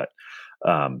uplift, but,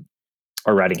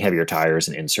 are riding heavier tires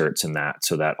and inserts and that.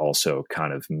 So that also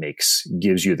kind of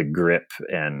gives you the grip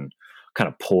and kind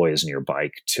of poise in your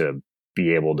bike to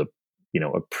be able to,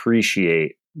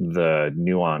 appreciate the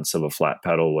nuance of a flat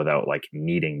pedal without like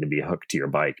needing to be hooked to your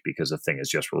bike, because the thing is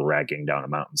just ragging down a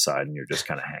mountainside and you're just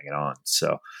kind of hanging on.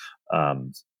 So,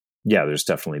 yeah, there's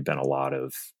definitely been a lot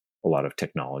of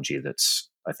technology that's,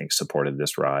 I think, supported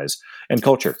this rise, and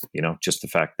culture, just the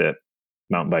fact that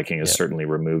mountain biking is certainly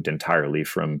removed entirely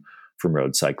from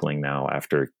road cycling now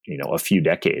after, a few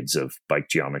decades of bike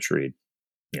geometry,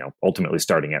 ultimately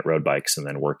starting at road bikes and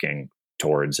then working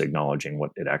towards acknowledging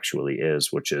what it actually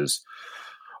is, which is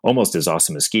almost as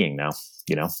awesome as skiing now.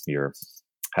 You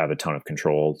have a ton of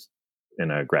control in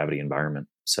a gravity environment.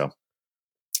 So,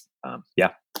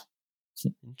 yeah.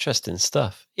 Interesting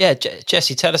stuff. Yeah,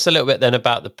 Jesse, tell us a little bit then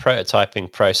about the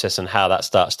prototyping process and how that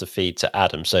starts to feed to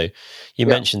Adam. So you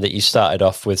mentioned that you started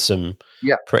off with some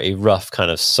pretty rough kind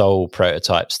of sole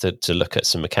prototypes to look at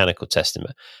some mechanical testing.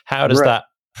 But how does that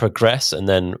progress? And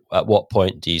then at what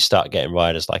point do you start getting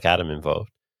riders like Adam involved?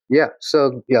 Yeah.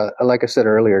 So, like I said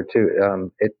earlier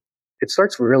too, it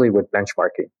starts really with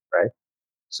benchmarking, right?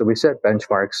 So we set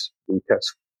benchmarks, we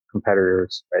test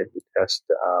competitors, right? We test,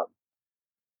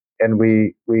 and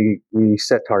we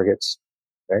set targets,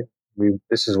 right?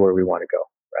 This is where we want to go,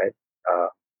 right?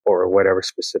 Or whatever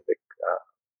specific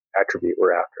attribute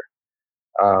we're after.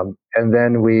 And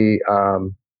then we're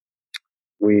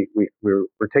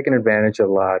taking advantage a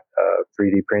lot of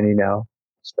 3D printing now,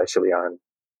 especially on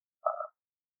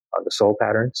the sole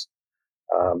patterns.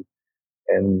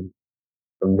 And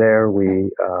from there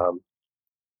we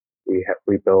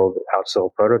build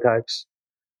outsole prototypes.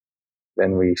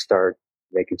 Then we start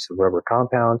making some rubber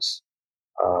compounds,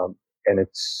 and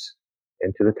it's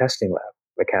into the testing lab,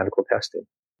 mechanical testing.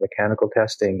 Mechanical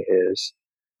testing is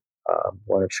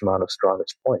one of Shimano's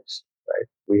strongest points, right?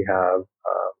 We have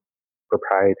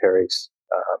proprietary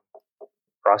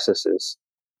processes,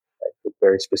 right, with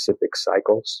very specific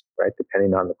cycles, right,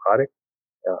 depending on the product.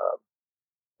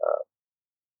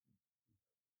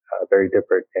 Very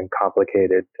different and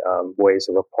complicated ways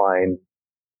of applying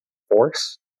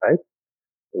force, right?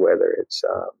 whether it's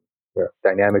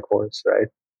dynamic force, right?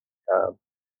 Um,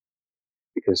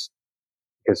 because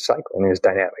cycling is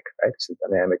dynamic, right? It's a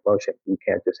dynamic motion. You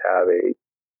can't just have a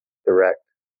direct.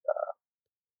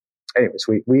 Anyways,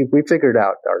 we figured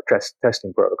out our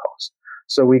testing protocols.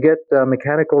 So we get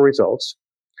mechanical results.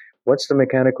 Once the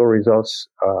mechanical results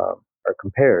are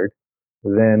compared,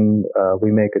 then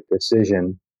we make a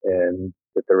decision in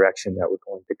the direction that we're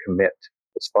going to commit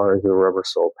as far as the rubber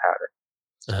sole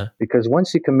pattern. Because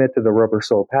once you commit to the rubber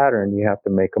sole pattern, you have to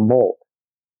make a mold.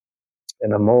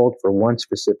 And a mold for one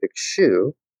specific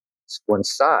shoe, one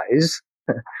size,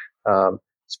 it's a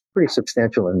pretty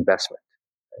substantial investment.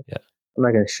 Right? Yeah. I'm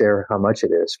not going to share how much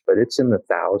it is, but it's in the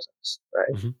thousands,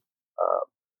 right? Mm-hmm.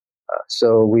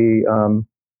 So we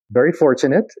very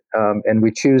fortunate, and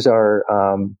we choose our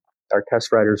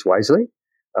test riders wisely.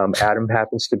 Adam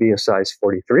happens to be a size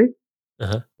 43,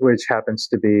 which happens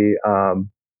to be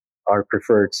our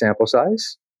preferred sample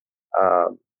size.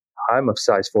 I'm a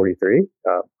size 43.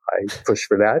 I push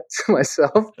for that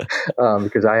myself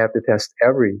because I have to test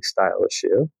every style of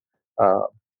shoe.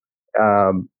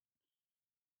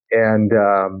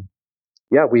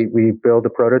 We build a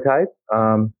prototype.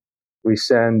 We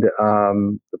send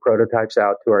the prototypes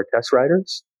out to our test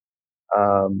riders,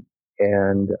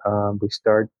 and we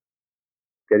start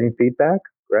getting feedback.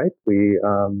 Right?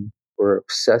 We're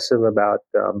obsessive about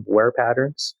wear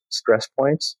patterns, stress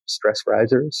points, stress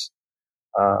risers.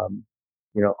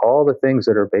 All the things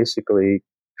that are basically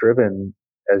driven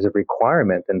as a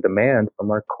requirement and demand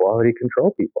from our quality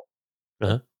control people.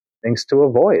 Things to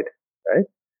avoid, right?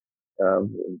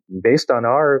 Based on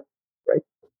our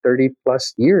 30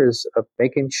 plus years of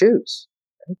making shoes,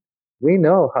 right? We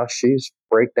know how shoes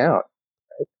break down.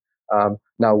 Right?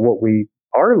 Now, what we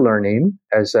are learning,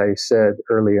 as I said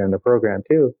earlier in the program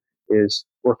too, is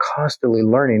we're constantly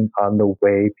learning on the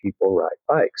way people ride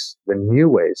bikes, the new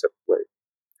ways of living,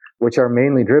 which are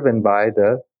mainly driven by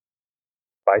the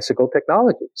bicycle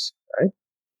technologies, right?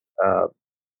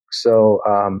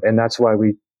 And that's why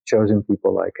we've chosen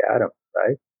people like Adam,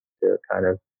 right? To kind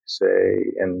of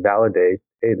say and validate,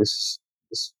 hey, this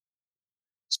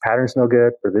pattern's no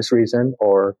good for this reason,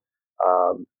 or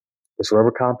this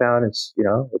rubber compound, it's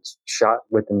shot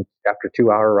after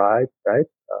 2-hour ride, right?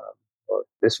 Or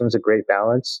this one's a great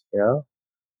balance,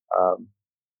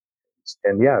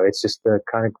 it's just the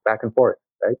kind of back and forth,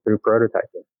 right, through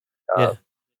prototyping.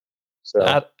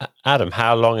 So, Adam,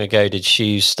 how long ago did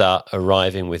shoes start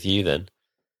arriving with you then?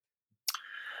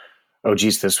 Oh,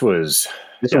 geez, this was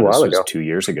a while ago. 2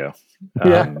 years ago.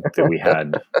 That we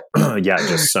had,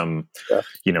 just some,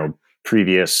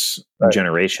 previous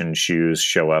generation shoes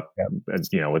show up,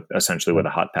 essentially with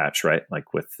a hot patch, right?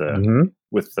 Like with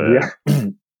the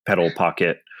pedal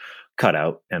pocket cut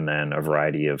out, and then a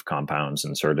variety of compounds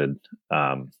inserted,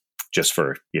 just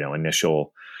for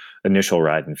initial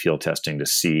ride and field testing to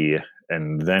see.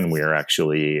 And then we are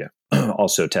actually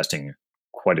also testing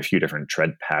quite a few different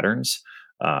tread patterns,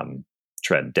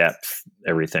 tread depth,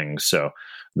 everything. So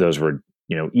those were,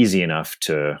 easy enough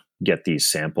to get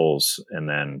these samples and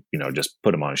then, just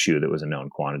put them on a shoe that was a known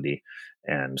quantity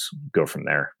and go from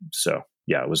there. So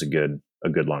yeah, it was a good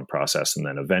long process. And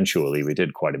then eventually we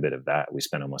did quite a bit of that. We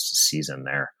spent almost a season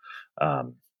there,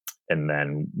 and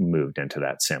then moved into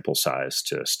that sample size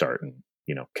to start and,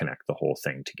 connect the whole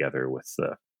thing together with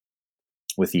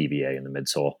EVA and the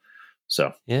midsole.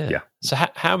 So, yeah. So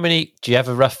how many, do you have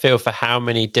a rough feel for how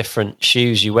many different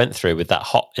shoes you went through with that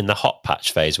in the hot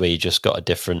patch phase where you just got a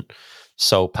different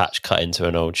sole patch cut into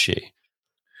an old shoe?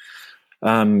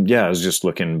 I was just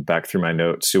looking back through my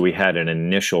notes. So we had an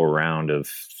initial round of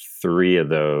 3 of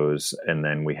those, and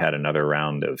then we had another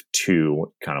round of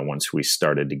 2 kind of once we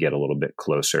started to get a little bit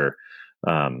closer.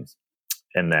 And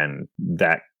then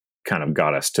that kind of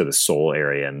got us to the sole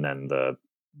area, and then the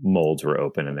molds were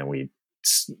open, and then we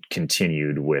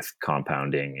continued with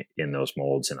compounding in those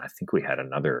molds. And I think we had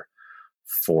another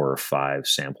 4 or 5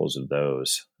 samples of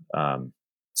those.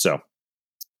 So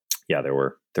yeah, there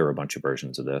were a bunch of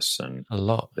versions of this, and a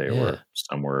lot.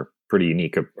 Some were pretty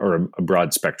unique, or a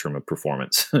broad spectrum of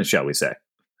performance, shall we say.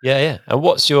 Yeah. And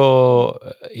what's your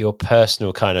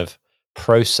personal kind of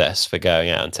process for going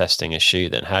out and testing a shoe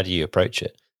then? How do you approach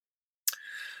it?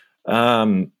 They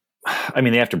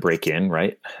have to break in,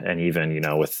 right? And even,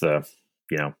 with the,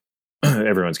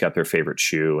 everyone's got their favorite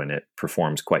shoe, and it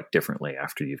performs quite differently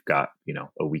after you've got,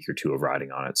 a week or 2 of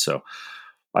riding on it. So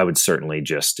I would certainly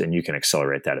and you can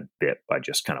accelerate that a bit by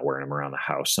just kind of wearing them around the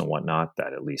house and whatnot.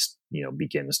 That at least,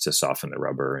 begins to soften the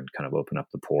rubber and kind of open up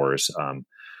the pores.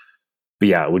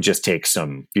 yeah, it would just take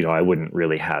some, I wouldn't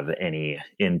really have any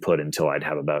input until I'd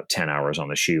have about 10 hours on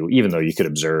the shoe, even though you could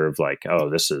observe like, oh,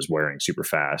 this is wearing super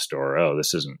fast, or, oh,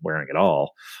 this isn't wearing at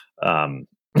all.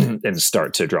 And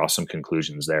start to draw some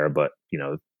conclusions there. But,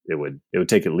 it would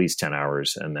take at least 10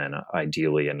 hours and then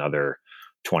ideally another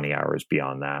 20 hours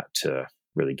beyond that to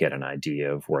really get an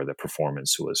idea of where the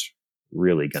performance was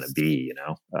really going to be,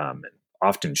 and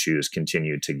often shoes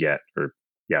continue to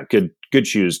good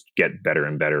shoes get better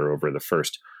and better over the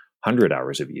first 100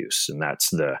 hours of use. And that's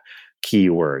the key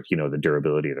where, the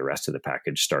durability of the rest of the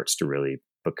package starts to really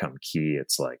become key.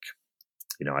 It's like,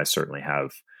 I certainly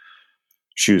have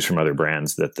shoes from other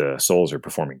brands that the soles are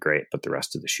performing great, but the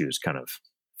rest of the shoes kind of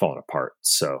falling apart.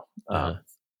 So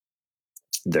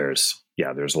there's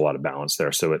a lot of balance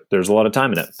there. So there's a lot of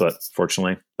time in it, but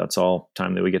fortunately that's all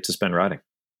time that we get to spend riding.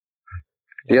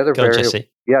 The other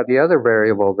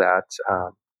variable that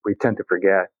we tend to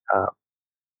forget,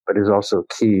 but is also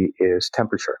key, is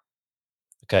temperature.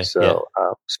 Okay. So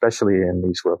especially in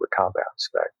these rubber compounds,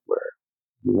 right, where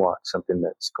you want something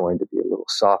that's going to be a little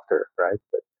softer, right?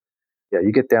 But yeah,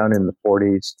 you get down in the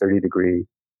 40s, 30 degrees,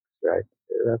 right?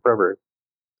 That rubber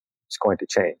is going to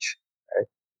change, right?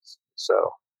 So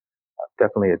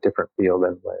definitely a different feel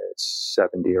than when it's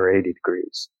 70 or 80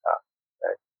 degrees,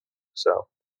 right? So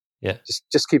yeah,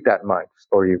 just keep that in mind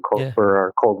for you, for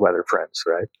our cold weather friends,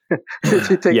 right? If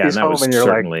you take these home and you're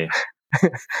certainly...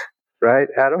 like, right,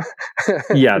 Adam?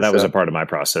 Yeah, that was a part of my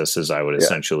process. Is I would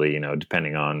essentially,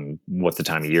 depending on what the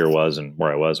time of year was and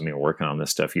where I was, working on this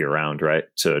stuff year round, right,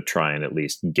 to try and at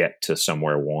least get to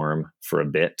somewhere warm for a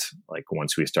bit. Like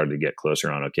once we started to get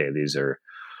closer on, okay, these are,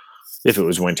 if it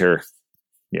was winter,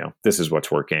 this is what's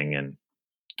working, and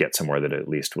get somewhere that at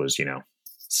least was,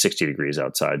 60 degrees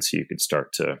outside, so you could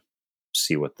start to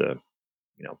see what the,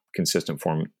 consistent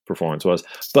performance was.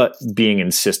 But being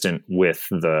insistent with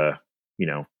the,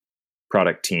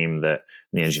 product team, the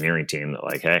engineering team, that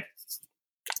like, hey,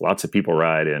 lots of people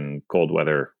ride in cold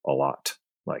weather a lot.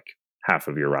 Like half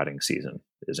of your riding season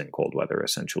is in cold weather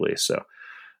essentially. So,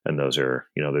 and those are,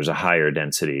 there's a higher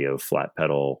density of flat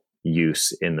pedal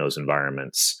use in those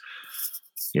environments,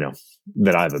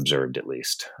 that I've observed at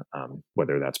least,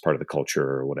 whether that's part of the culture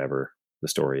or whatever the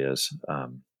story is.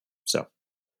 So.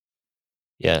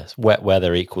 Yeah, wet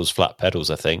weather equals flat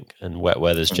pedals, I think, and wet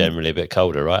weather's generally a bit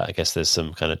colder, right? I guess there's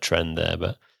some kind of trend there,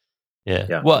 but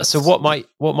yeah. What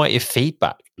might your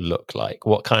feedback look like?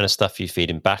 What kind of stuff are you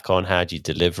feeding back on? How do you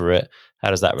deliver it? How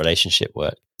does that relationship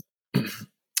work?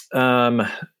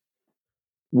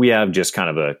 We have just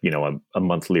kind of a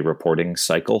monthly reporting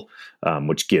cycle,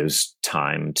 which gives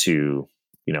time to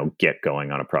get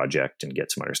going on a project and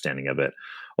get some understanding of it.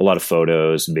 A lot of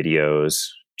photos, videos,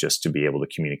 just to be able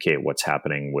to communicate what's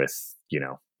happening with,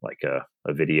 like a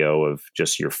video of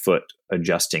just your foot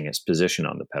adjusting its position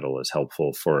on the pedal is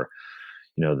helpful for,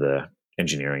 the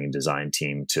engineering and design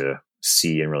team to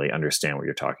see and really understand what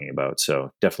you're talking about.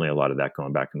 So definitely a lot of that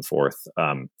going back and forth.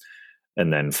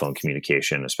 And then phone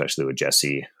communication, especially with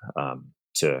Jesse,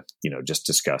 to, just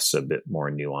discuss a bit more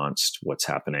nuanced what's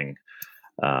happening.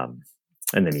 And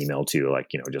then email too, like,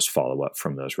 just follow up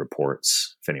from those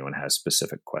reports if anyone has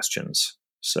specific questions.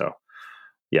 So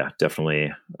yeah,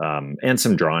 definitely. And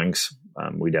some drawings.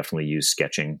 We definitely use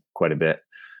sketching quite a bit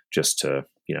just to,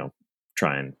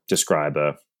 try and describe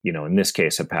in this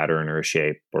case, a pattern or a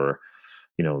shape, or,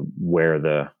 where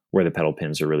the pedal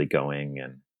pins are really going,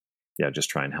 and just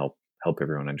try and help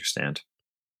everyone understand.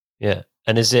 Yeah.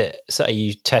 And are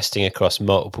you testing across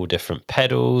multiple different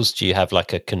pedals? Do you have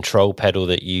like a control pedal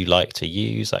that you like to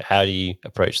use? Like, how do you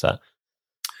approach that?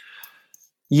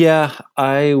 Yeah,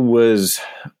 I was,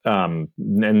 and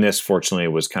this fortunately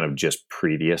was kind of just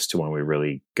previous to when we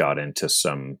really got into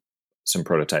some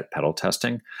prototype pedal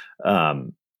testing.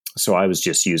 So I was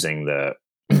just using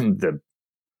the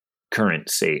current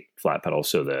SAIT flat pedal,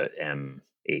 so the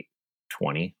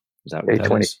M820. Is that what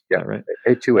that is? Yeah, right.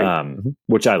 828,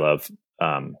 which I love.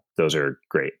 Those are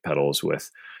great pedals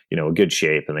with, a good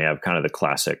shape, and they have kind of the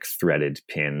classic threaded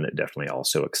pin that definitely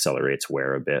also accelerates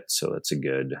wear a bit. So it's a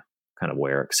good kind of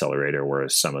wear accelerator,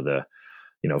 whereas some of the,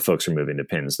 folks are moving to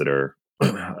pins that are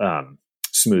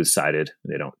smooth sided.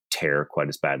 They don't tear quite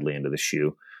as badly into the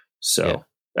shoe. So,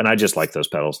 and I just like those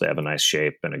pedals. They have a nice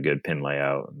shape and a good pin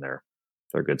layout, and they're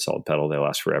a good solid pedal. They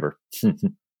last forever.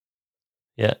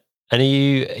 Yeah. And are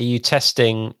you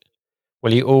testing,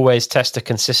 will you always test a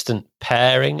consistent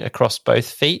pairing across both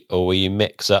feet, or will you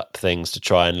mix up things to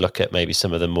try and look at maybe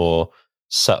some of the more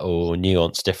subtle or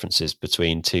nuanced differences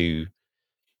between two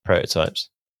prototypes?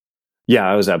 Yeah,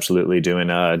 I was absolutely doing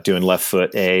left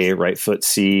foot A, right foot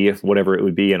C, whatever it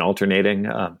would be, and alternating.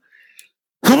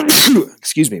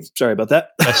 Excuse me. Sorry about that.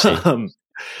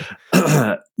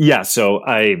 Yeah, so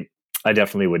I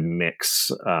definitely would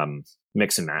mix and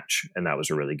match, and that was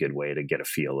a really good way to get a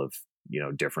feel of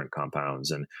different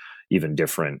compounds and even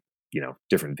different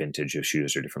vintage of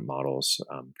shoes or different models,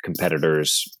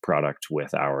 competitors' product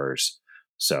with ours.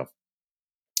 So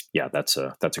yeah, that's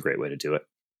a great way to do it.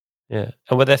 Yeah.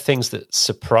 And were there things that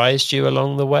surprised you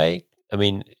along the way? I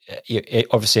mean, you're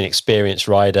obviously an experienced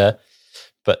rider,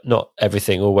 but not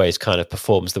everything always kind of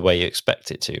performs the way you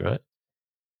expect it to, right?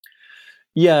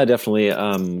 Yeah, definitely.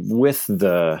 With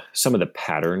some of the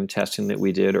pattern testing that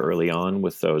we did early on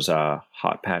with those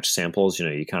hot patch samples,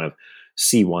 you kind of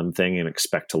see one thing and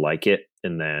expect to like it,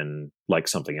 and then like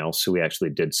something else. So we actually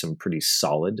did some pretty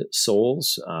solid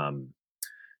soles,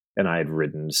 and I had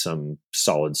ridden some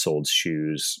solid soled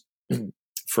shoes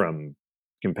from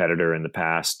competitor in the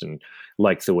past, and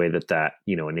liked the way that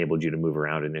enabled you to move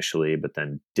around initially, but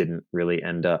then didn't really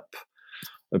end up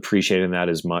appreciating that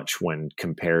as much when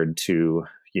compared to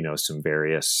some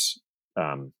various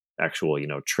actual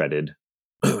treaded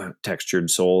textured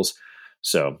soles.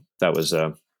 So that was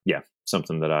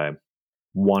something that I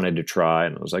wanted to try,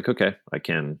 and I was like, okay, I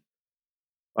can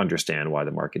understand why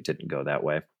the market didn't go that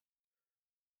way.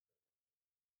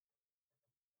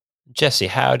 Jesse,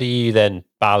 how do you then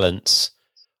balance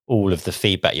all of the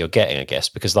feedback you're getting, I guess?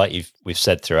 Because like we've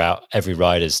said throughout, every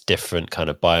rider's different kind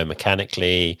of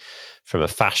biomechanically, from a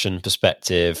fashion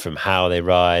perspective, from how they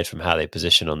ride, from how they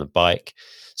position on the bike.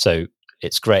 So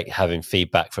it's great having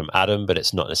feedback from Adam, but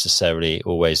it's not necessarily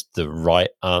always the right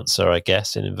answer, I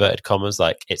guess, in inverted commas.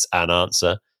 Like, it's an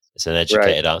answer, it's an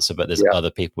educated answer, but there's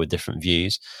other people with different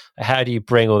views. How do you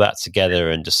bring all that together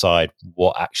and decide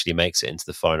what actually makes it into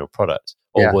the final product?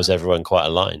 Or was everyone quite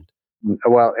aligned?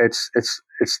 Well, it's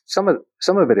some of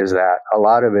it is that. A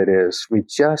lot of it is we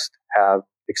just have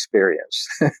experience,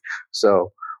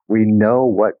 so we know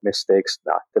what mistakes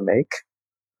not to make.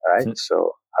 Right. Mm-hmm.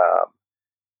 So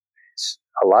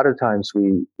a lot of times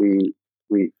we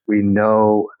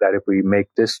know that if we make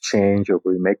this change or if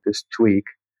we make this tweak,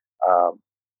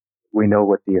 we know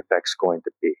what the effect's going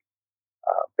to be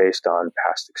based on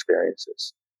past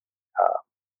experiences,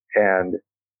 and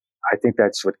I think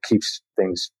that's what keeps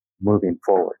things moving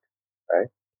forward, right?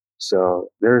 So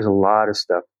there's a lot of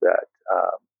stuff that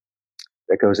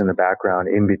goes in the background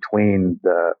in between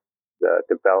the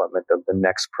development of the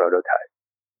next prototype.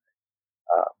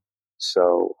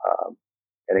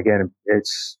 And again,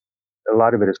 it's a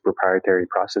lot of it is proprietary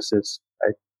processes,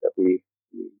 right, that we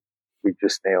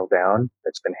just nailed down.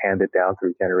 That's been handed down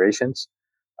through generations,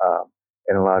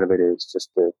 and a lot of it is just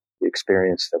the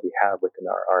experience that we have within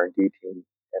our R&D team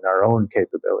and our own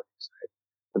capabilities.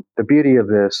 Right? The beauty of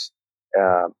this,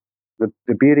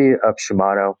 the beauty of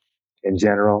Shimano in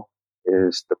general,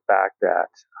 is the fact that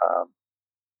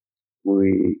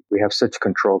we have such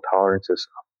control tolerances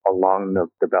along the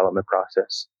development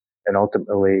process and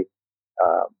ultimately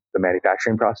the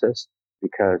manufacturing process,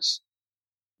 because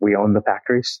we own the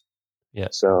factories. Yeah.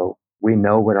 So we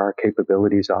know what our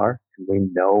capabilities are, and we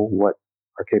know what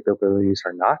our capabilities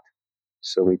are not.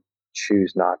 So we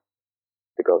choose not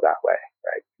to go that way,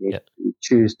 right? We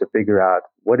choose to figure out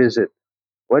what is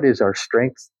our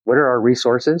strength, what are our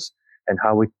resources, and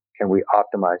how can we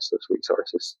optimize those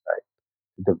resources, right,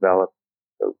 to develop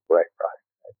the right product.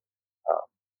 Right?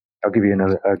 I'll give you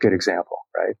a good example,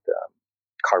 right?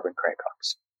 Carbon crank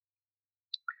arms.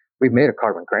 We've made a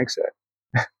carbon crankset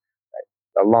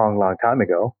a long, long time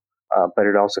ago, but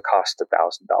it also cost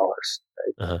 $1,000,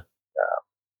 right? Uh-huh.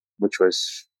 Which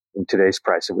was, in today's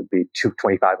price, it would be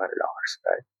 $2,500,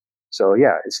 right? So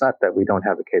yeah, it's not that we don't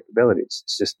have the capabilities;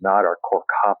 it's just not our core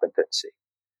competency.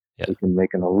 Yeah. We can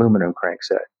make an aluminum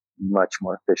crankset much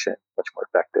more efficient, much more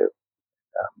effective,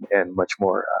 and much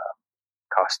more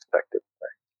cost effective.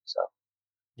 Right? So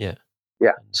yeah.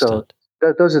 So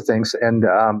those are things, and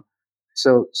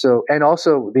and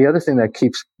also the other thing that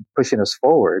keeps pushing us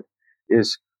forward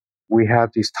is we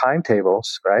have these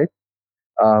timetables, right,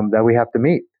 that we have to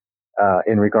meet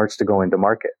in regards to going to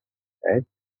market, right?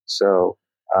 So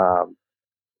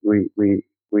we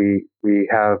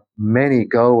have many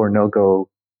go or no go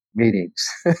meetings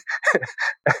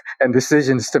and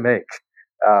decisions to make,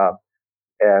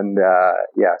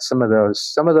 some of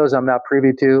those I'm not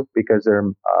privy to, because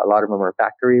a lot of them are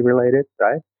factory related,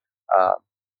 right?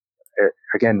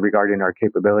 Again, regarding our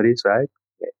capabilities, right?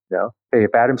 Hey,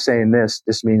 if Adam's saying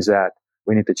this means that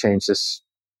we need to change this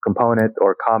component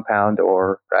or compound,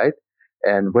 or right?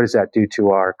 And what does that do to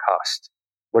our cost?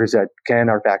 Can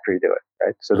our factory do it?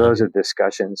 Right? So those are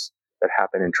discussions that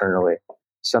happen internally.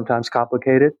 Sometimes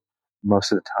complicated,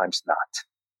 most of the times not.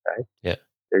 Right? Yeah.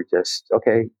 They're just,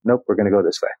 okay, nope, we're going to go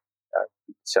this way.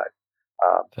 Decide.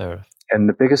 Fair enough. And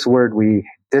the biggest word we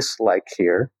dislike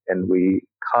here, and we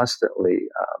constantly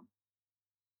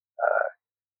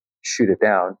shoot it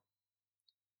down.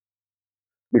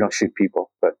 We don't shoot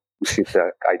people, but we shoot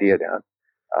the idea down.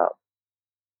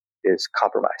 Is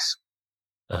compromise.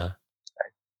 Uh-huh.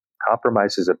 Right?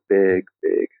 Compromise is a big,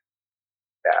 big,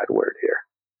 bad word here.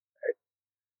 Right?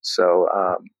 So,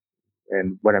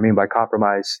 and what I mean by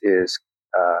compromise is,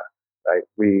 right,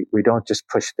 we don't just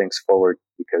push things forward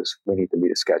because we need to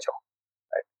meet a schedule.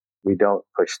 Right? We don't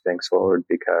push things forward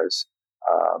because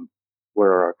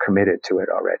we're committed to it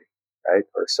already, right?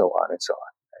 Or so on and so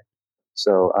on. Right?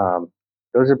 So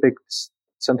those are big,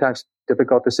 sometimes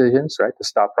difficult decisions, right? To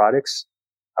stop products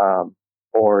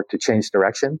or to change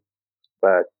direction,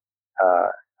 but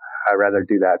I'd rather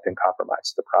do that than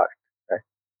compromise the product, right?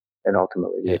 And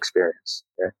ultimately the experience.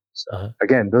 Right? So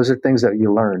again, those are things that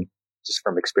you learn just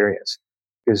from experience,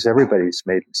 because everybody's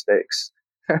made mistakes,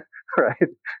 right?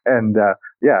 And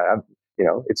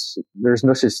there's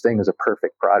no such thing as a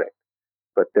perfect product,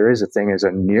 but there is a thing as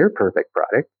a near perfect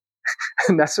product,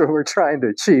 and that's what we're trying to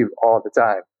achieve all the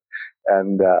time.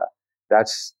 And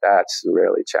that's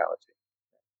really challenging.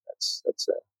 That's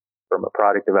from a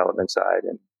product development side,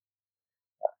 and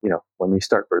when you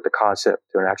start with the concept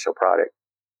to an actual product,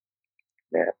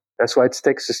 man, that's why it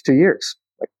takes us 2 years.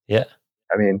 I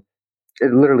mean,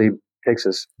 it literally takes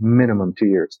us minimum 2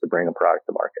 years to bring a product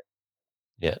to market.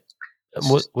 Yeah.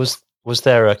 Was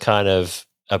there a kind of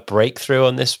a breakthrough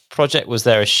on this project? Was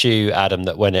there a shoe, Adam,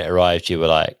 that when it arrived, you were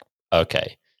like,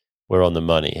 okay, we're on the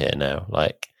money here now?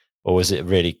 Or was it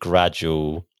really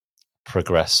gradual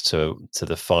progress to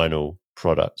the final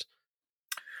product?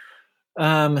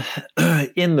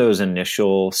 In those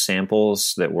initial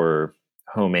samples that were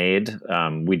homemade,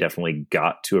 we definitely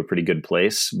got to a pretty good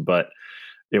place, but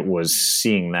it was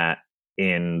seeing that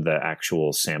in the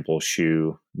actual sample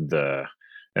shoe,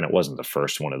 and it wasn't the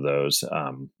first one of those.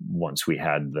 Once we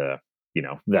had the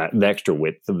extra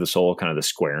width of the sole, kind of the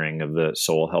squaring of the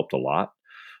sole helped a lot,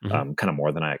 kind of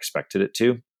more than I expected it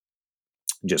to,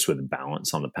 just with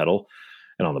balance on the pedal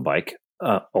and on the bike,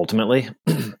 ultimately.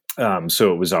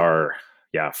 So it was our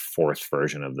fourth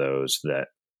version of those that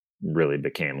really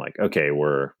became like, okay,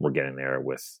 we're getting there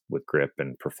with grip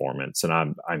and performance. And I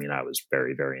was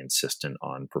very, very insistent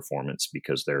on performance,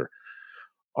 because there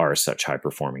are such high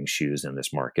performing shoes in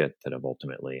this market that have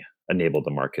ultimately enabled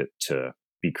the market to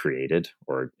be created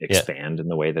or expand in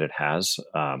the way that it has.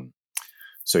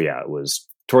 It was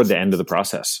toward the end of the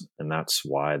process, and that's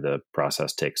why the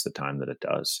process takes the time that it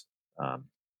does.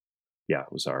 It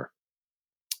was our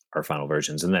final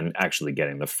versions, and then actually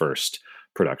getting the first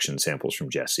production samples from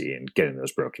Jesse and getting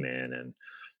those broken in and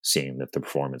seeing that the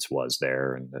performance was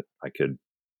there and that I could,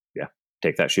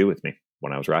 take that shoe with me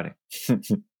when I was riding.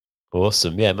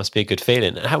 Awesome. Yeah, it must be a good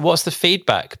feeling. What's the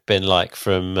feedback been like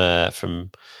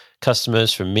from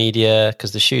customers, from media?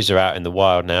 Because the shoes are out in the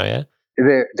wild now, yeah?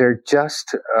 They're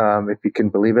just, if you can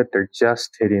believe it, they're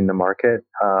just hitting the market.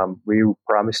 We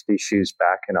promised these shoes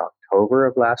back in October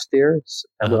of last year,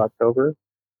 September, October.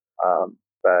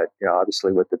 But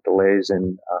obviously with the delays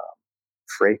and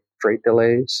freight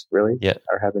delays, really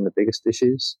are having the biggest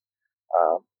issues.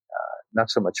 Not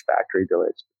so much factory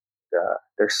delays, but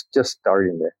they're just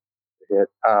starting to hit.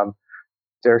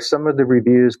 There are some of the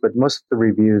reviews, but most of the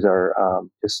reviews are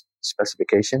just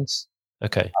specifications.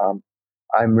 Okay.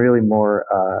 I'm really more.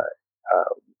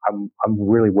 I'm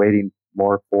really waiting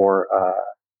more for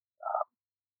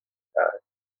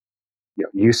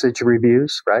usage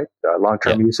reviews, right?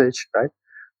 Long-term usage, right?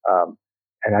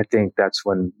 And I think that's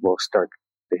when we'll start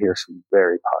to hear some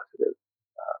very positive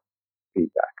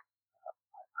feedback.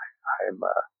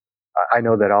 I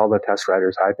know that all the test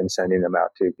riders I've been sending them out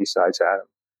to, besides Adam,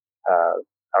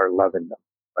 are loving them,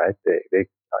 right?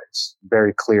 It's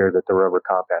very clear that the rubber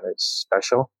compound is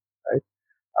special, right?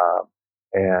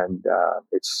 And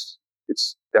it's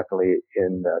definitely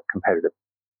in the competitive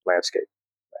landscape,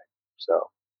 right? So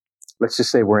let's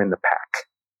just say we're in the pack,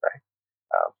 right?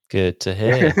 Good to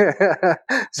hear.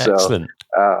 So, excellent.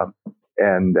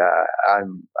 And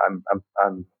I'm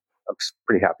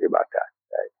pretty happy about that,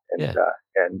 right?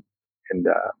 And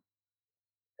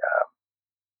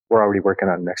we're already working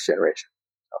on the next generation.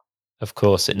 So, of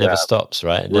course, it never stops,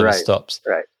 right? It never stops.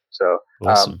 Right. So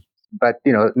awesome. But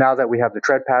now that we have the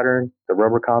tread pattern, the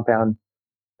rubber compound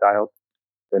dialed,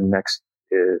 the next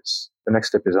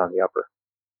step is on the upper.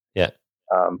 Yeah.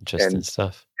 Interesting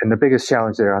stuff. And the biggest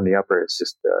challenge there on the upper is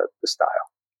just the style,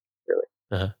 really.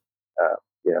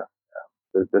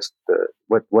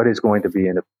 What is going to be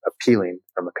appealing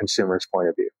from a consumer's point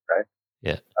of view, right?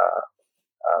 Yeah.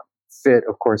 fit,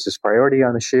 of course, is priority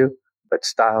on the shoe, but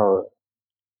style,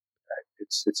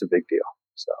 it's a big deal.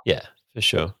 So yeah, for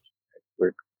sure.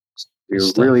 We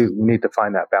really need to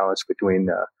find that balance between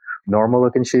normal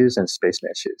looking shoes and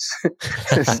spaceman shoes.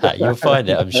 You'll find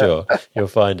it, I'm sure. You'll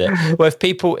find it. Well, if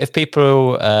people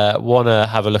want to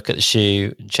have a look at the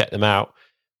shoe and check them out,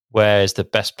 where is the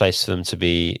best place for them to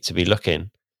be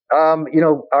looking?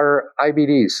 Our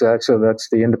IBDs, so that's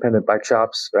the independent bike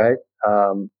shops, right?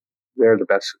 They're the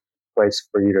best place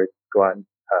for you to go out and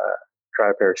try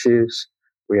a pair of shoes.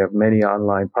 We have many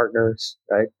online partners,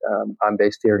 right? I'm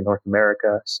based here in North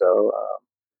America, so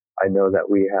I know that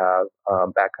we have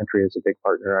Backcountry is a big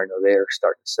partner. I know they are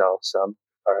starting to sell some.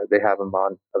 They have them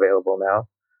available now.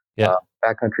 Yeah,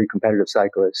 Backcountry Competitive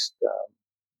Cyclist.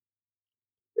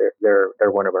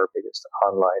 They're one of our biggest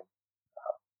online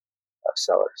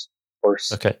sellers. Or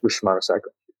with Shimano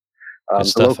Cycling.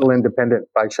 The local independent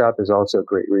bike shop is also a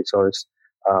great resource.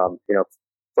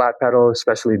 Flat pedal,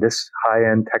 especially this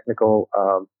high-end technical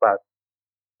flat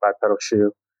pedal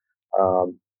shoe,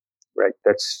 right?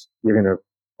 You're going to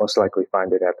most likely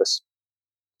find it at the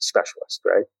specialist,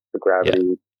 right? The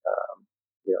Gravity,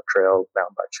 trail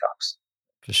mountain bike shops.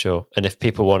 For sure. And if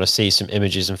people want to see some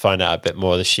images and find out a bit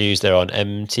more of the shoes, they're on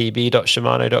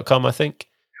mtb.shimano.com, I think.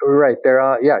 Right.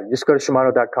 They're just go to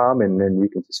Shimano.com and then you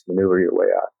can just maneuver your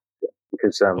way out. Yeah.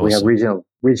 Because awesome. We have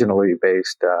regionally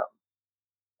based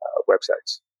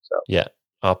websites. So yeah,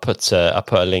 I'll put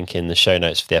a link in the show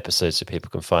notes for the episode so people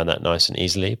can find that nice and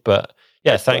easily. But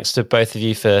yeah, thanks to both of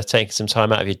you for taking some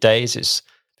time out of your days. It's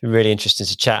been really interesting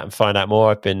to chat and find out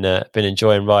more. I've been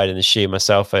enjoying riding the shoe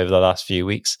myself over the last few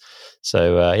weeks.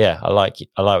 So I like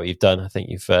what you've done. I think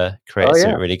you've created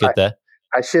something really good there.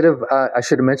 I should have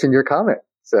mentioned your comment.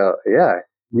 So yeah,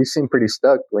 you seem pretty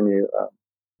stoked when you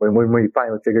when we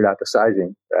finally figured out the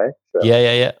sizing, right? So.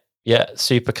 Yeah.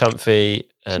 Super comfy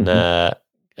and a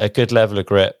good level of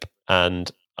grip. And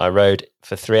I rode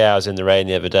for 3 hours in the rain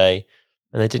the other day,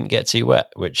 and they didn't get too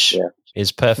wet, which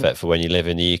is perfect for when you live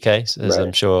in the UK. So, as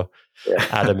I'm sure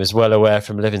Adam is well aware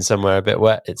from living somewhere a bit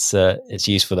wet, it's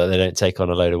useful that they don't take on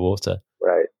a load of water.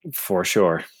 Right, for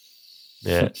sure.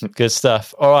 Yeah, good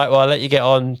stuff. All right, well, I'll let you get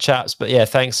on, chaps. But yeah,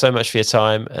 thanks so much for your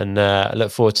time, and I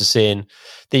look forward to seeing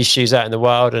these shoes out in the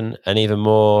wild and even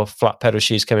more flat pedal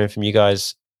shoes coming from you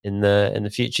guys in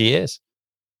the future years.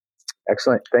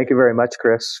 Excellent. Thank you very much,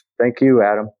 Chris. Thank you,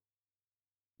 Adam.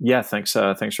 Yeah, thanks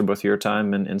for both of your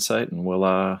time and insight, and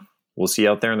we'll see you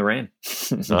out there in the rain.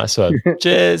 Nice one.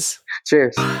 Cheers.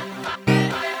 Cheers.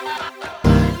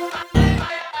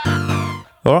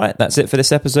 All right, that's it for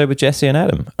this episode with Jesse and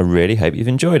Adam. I really hope you've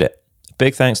enjoyed it.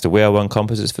 Big thanks to We Are One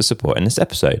Composites for supporting this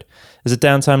episode. As a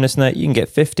Downtime listener, you can get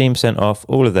 15% off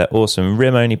all of their awesome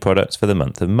rim-only products for the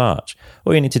month of March.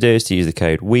 All you need to do is to use the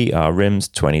code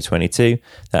WeAreRims2022.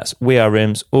 That's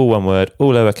WeAreRims, all one word,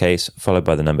 all lowercase, followed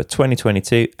by the number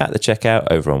 2022 at the checkout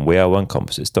over on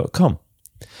weareonecomposites.com.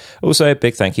 Also, a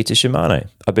big thank you to Shimano.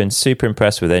 I've been super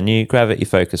impressed with their new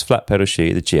gravity-focused flat pedal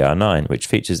shoe, the GR9, which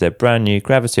features their brand new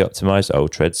gravity-optimized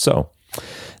Ultread sole.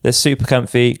 They're super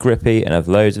comfy, grippy, and have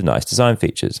loads of nice design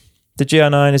features. The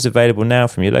GR9 is available now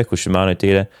from your local Shimano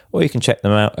dealer, or you can check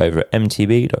them out over at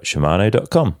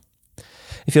mtb.shimano.com.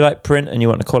 If you like print and you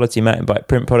want a quality mountain bike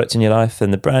print product in your life,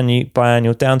 then the brand new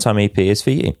biannual Downtime EP is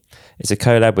for you. It's a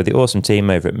collab with the awesome team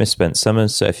over at Misspent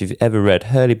Summers, so if you've ever read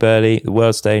Hurly Burly, The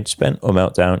World Stage, Spent or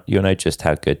Meltdown, you'll know just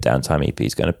how good Downtime EP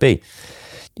is going to be.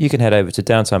 You can head over to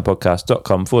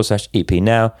downtimepodcast.com/EP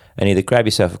now and either grab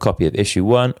yourself a copy of issue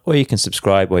 1 or you can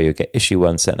subscribe where you'll get issue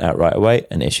 1 sent out right away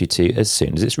and issue 2 as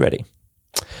soon as it's ready.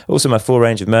 Also, my full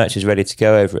range of merch is ready to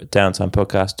go over at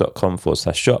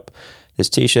downtimepodcast.com/shop. There's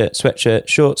t-shirt, sweatshirt,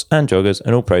 shorts and joggers,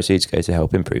 and all proceeds go to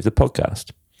help improve the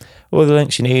podcast. All the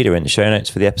links you need are in the show notes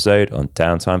for the episode on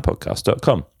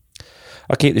downtimepodcast.com.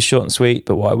 I'll keep this short and sweet,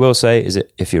 but what I will say is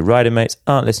that if your riding mates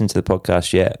aren't listening to the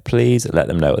podcast yet, please let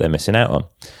them know what they're missing out on.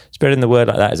 Spreading the word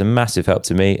like that is a massive help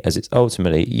to me, as it's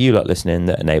ultimately you lot listening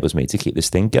that enables me to keep this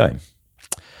thing going.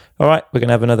 All right, we're going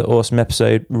to have another awesome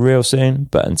episode real soon,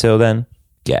 but until then,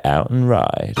 get out and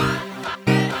ride.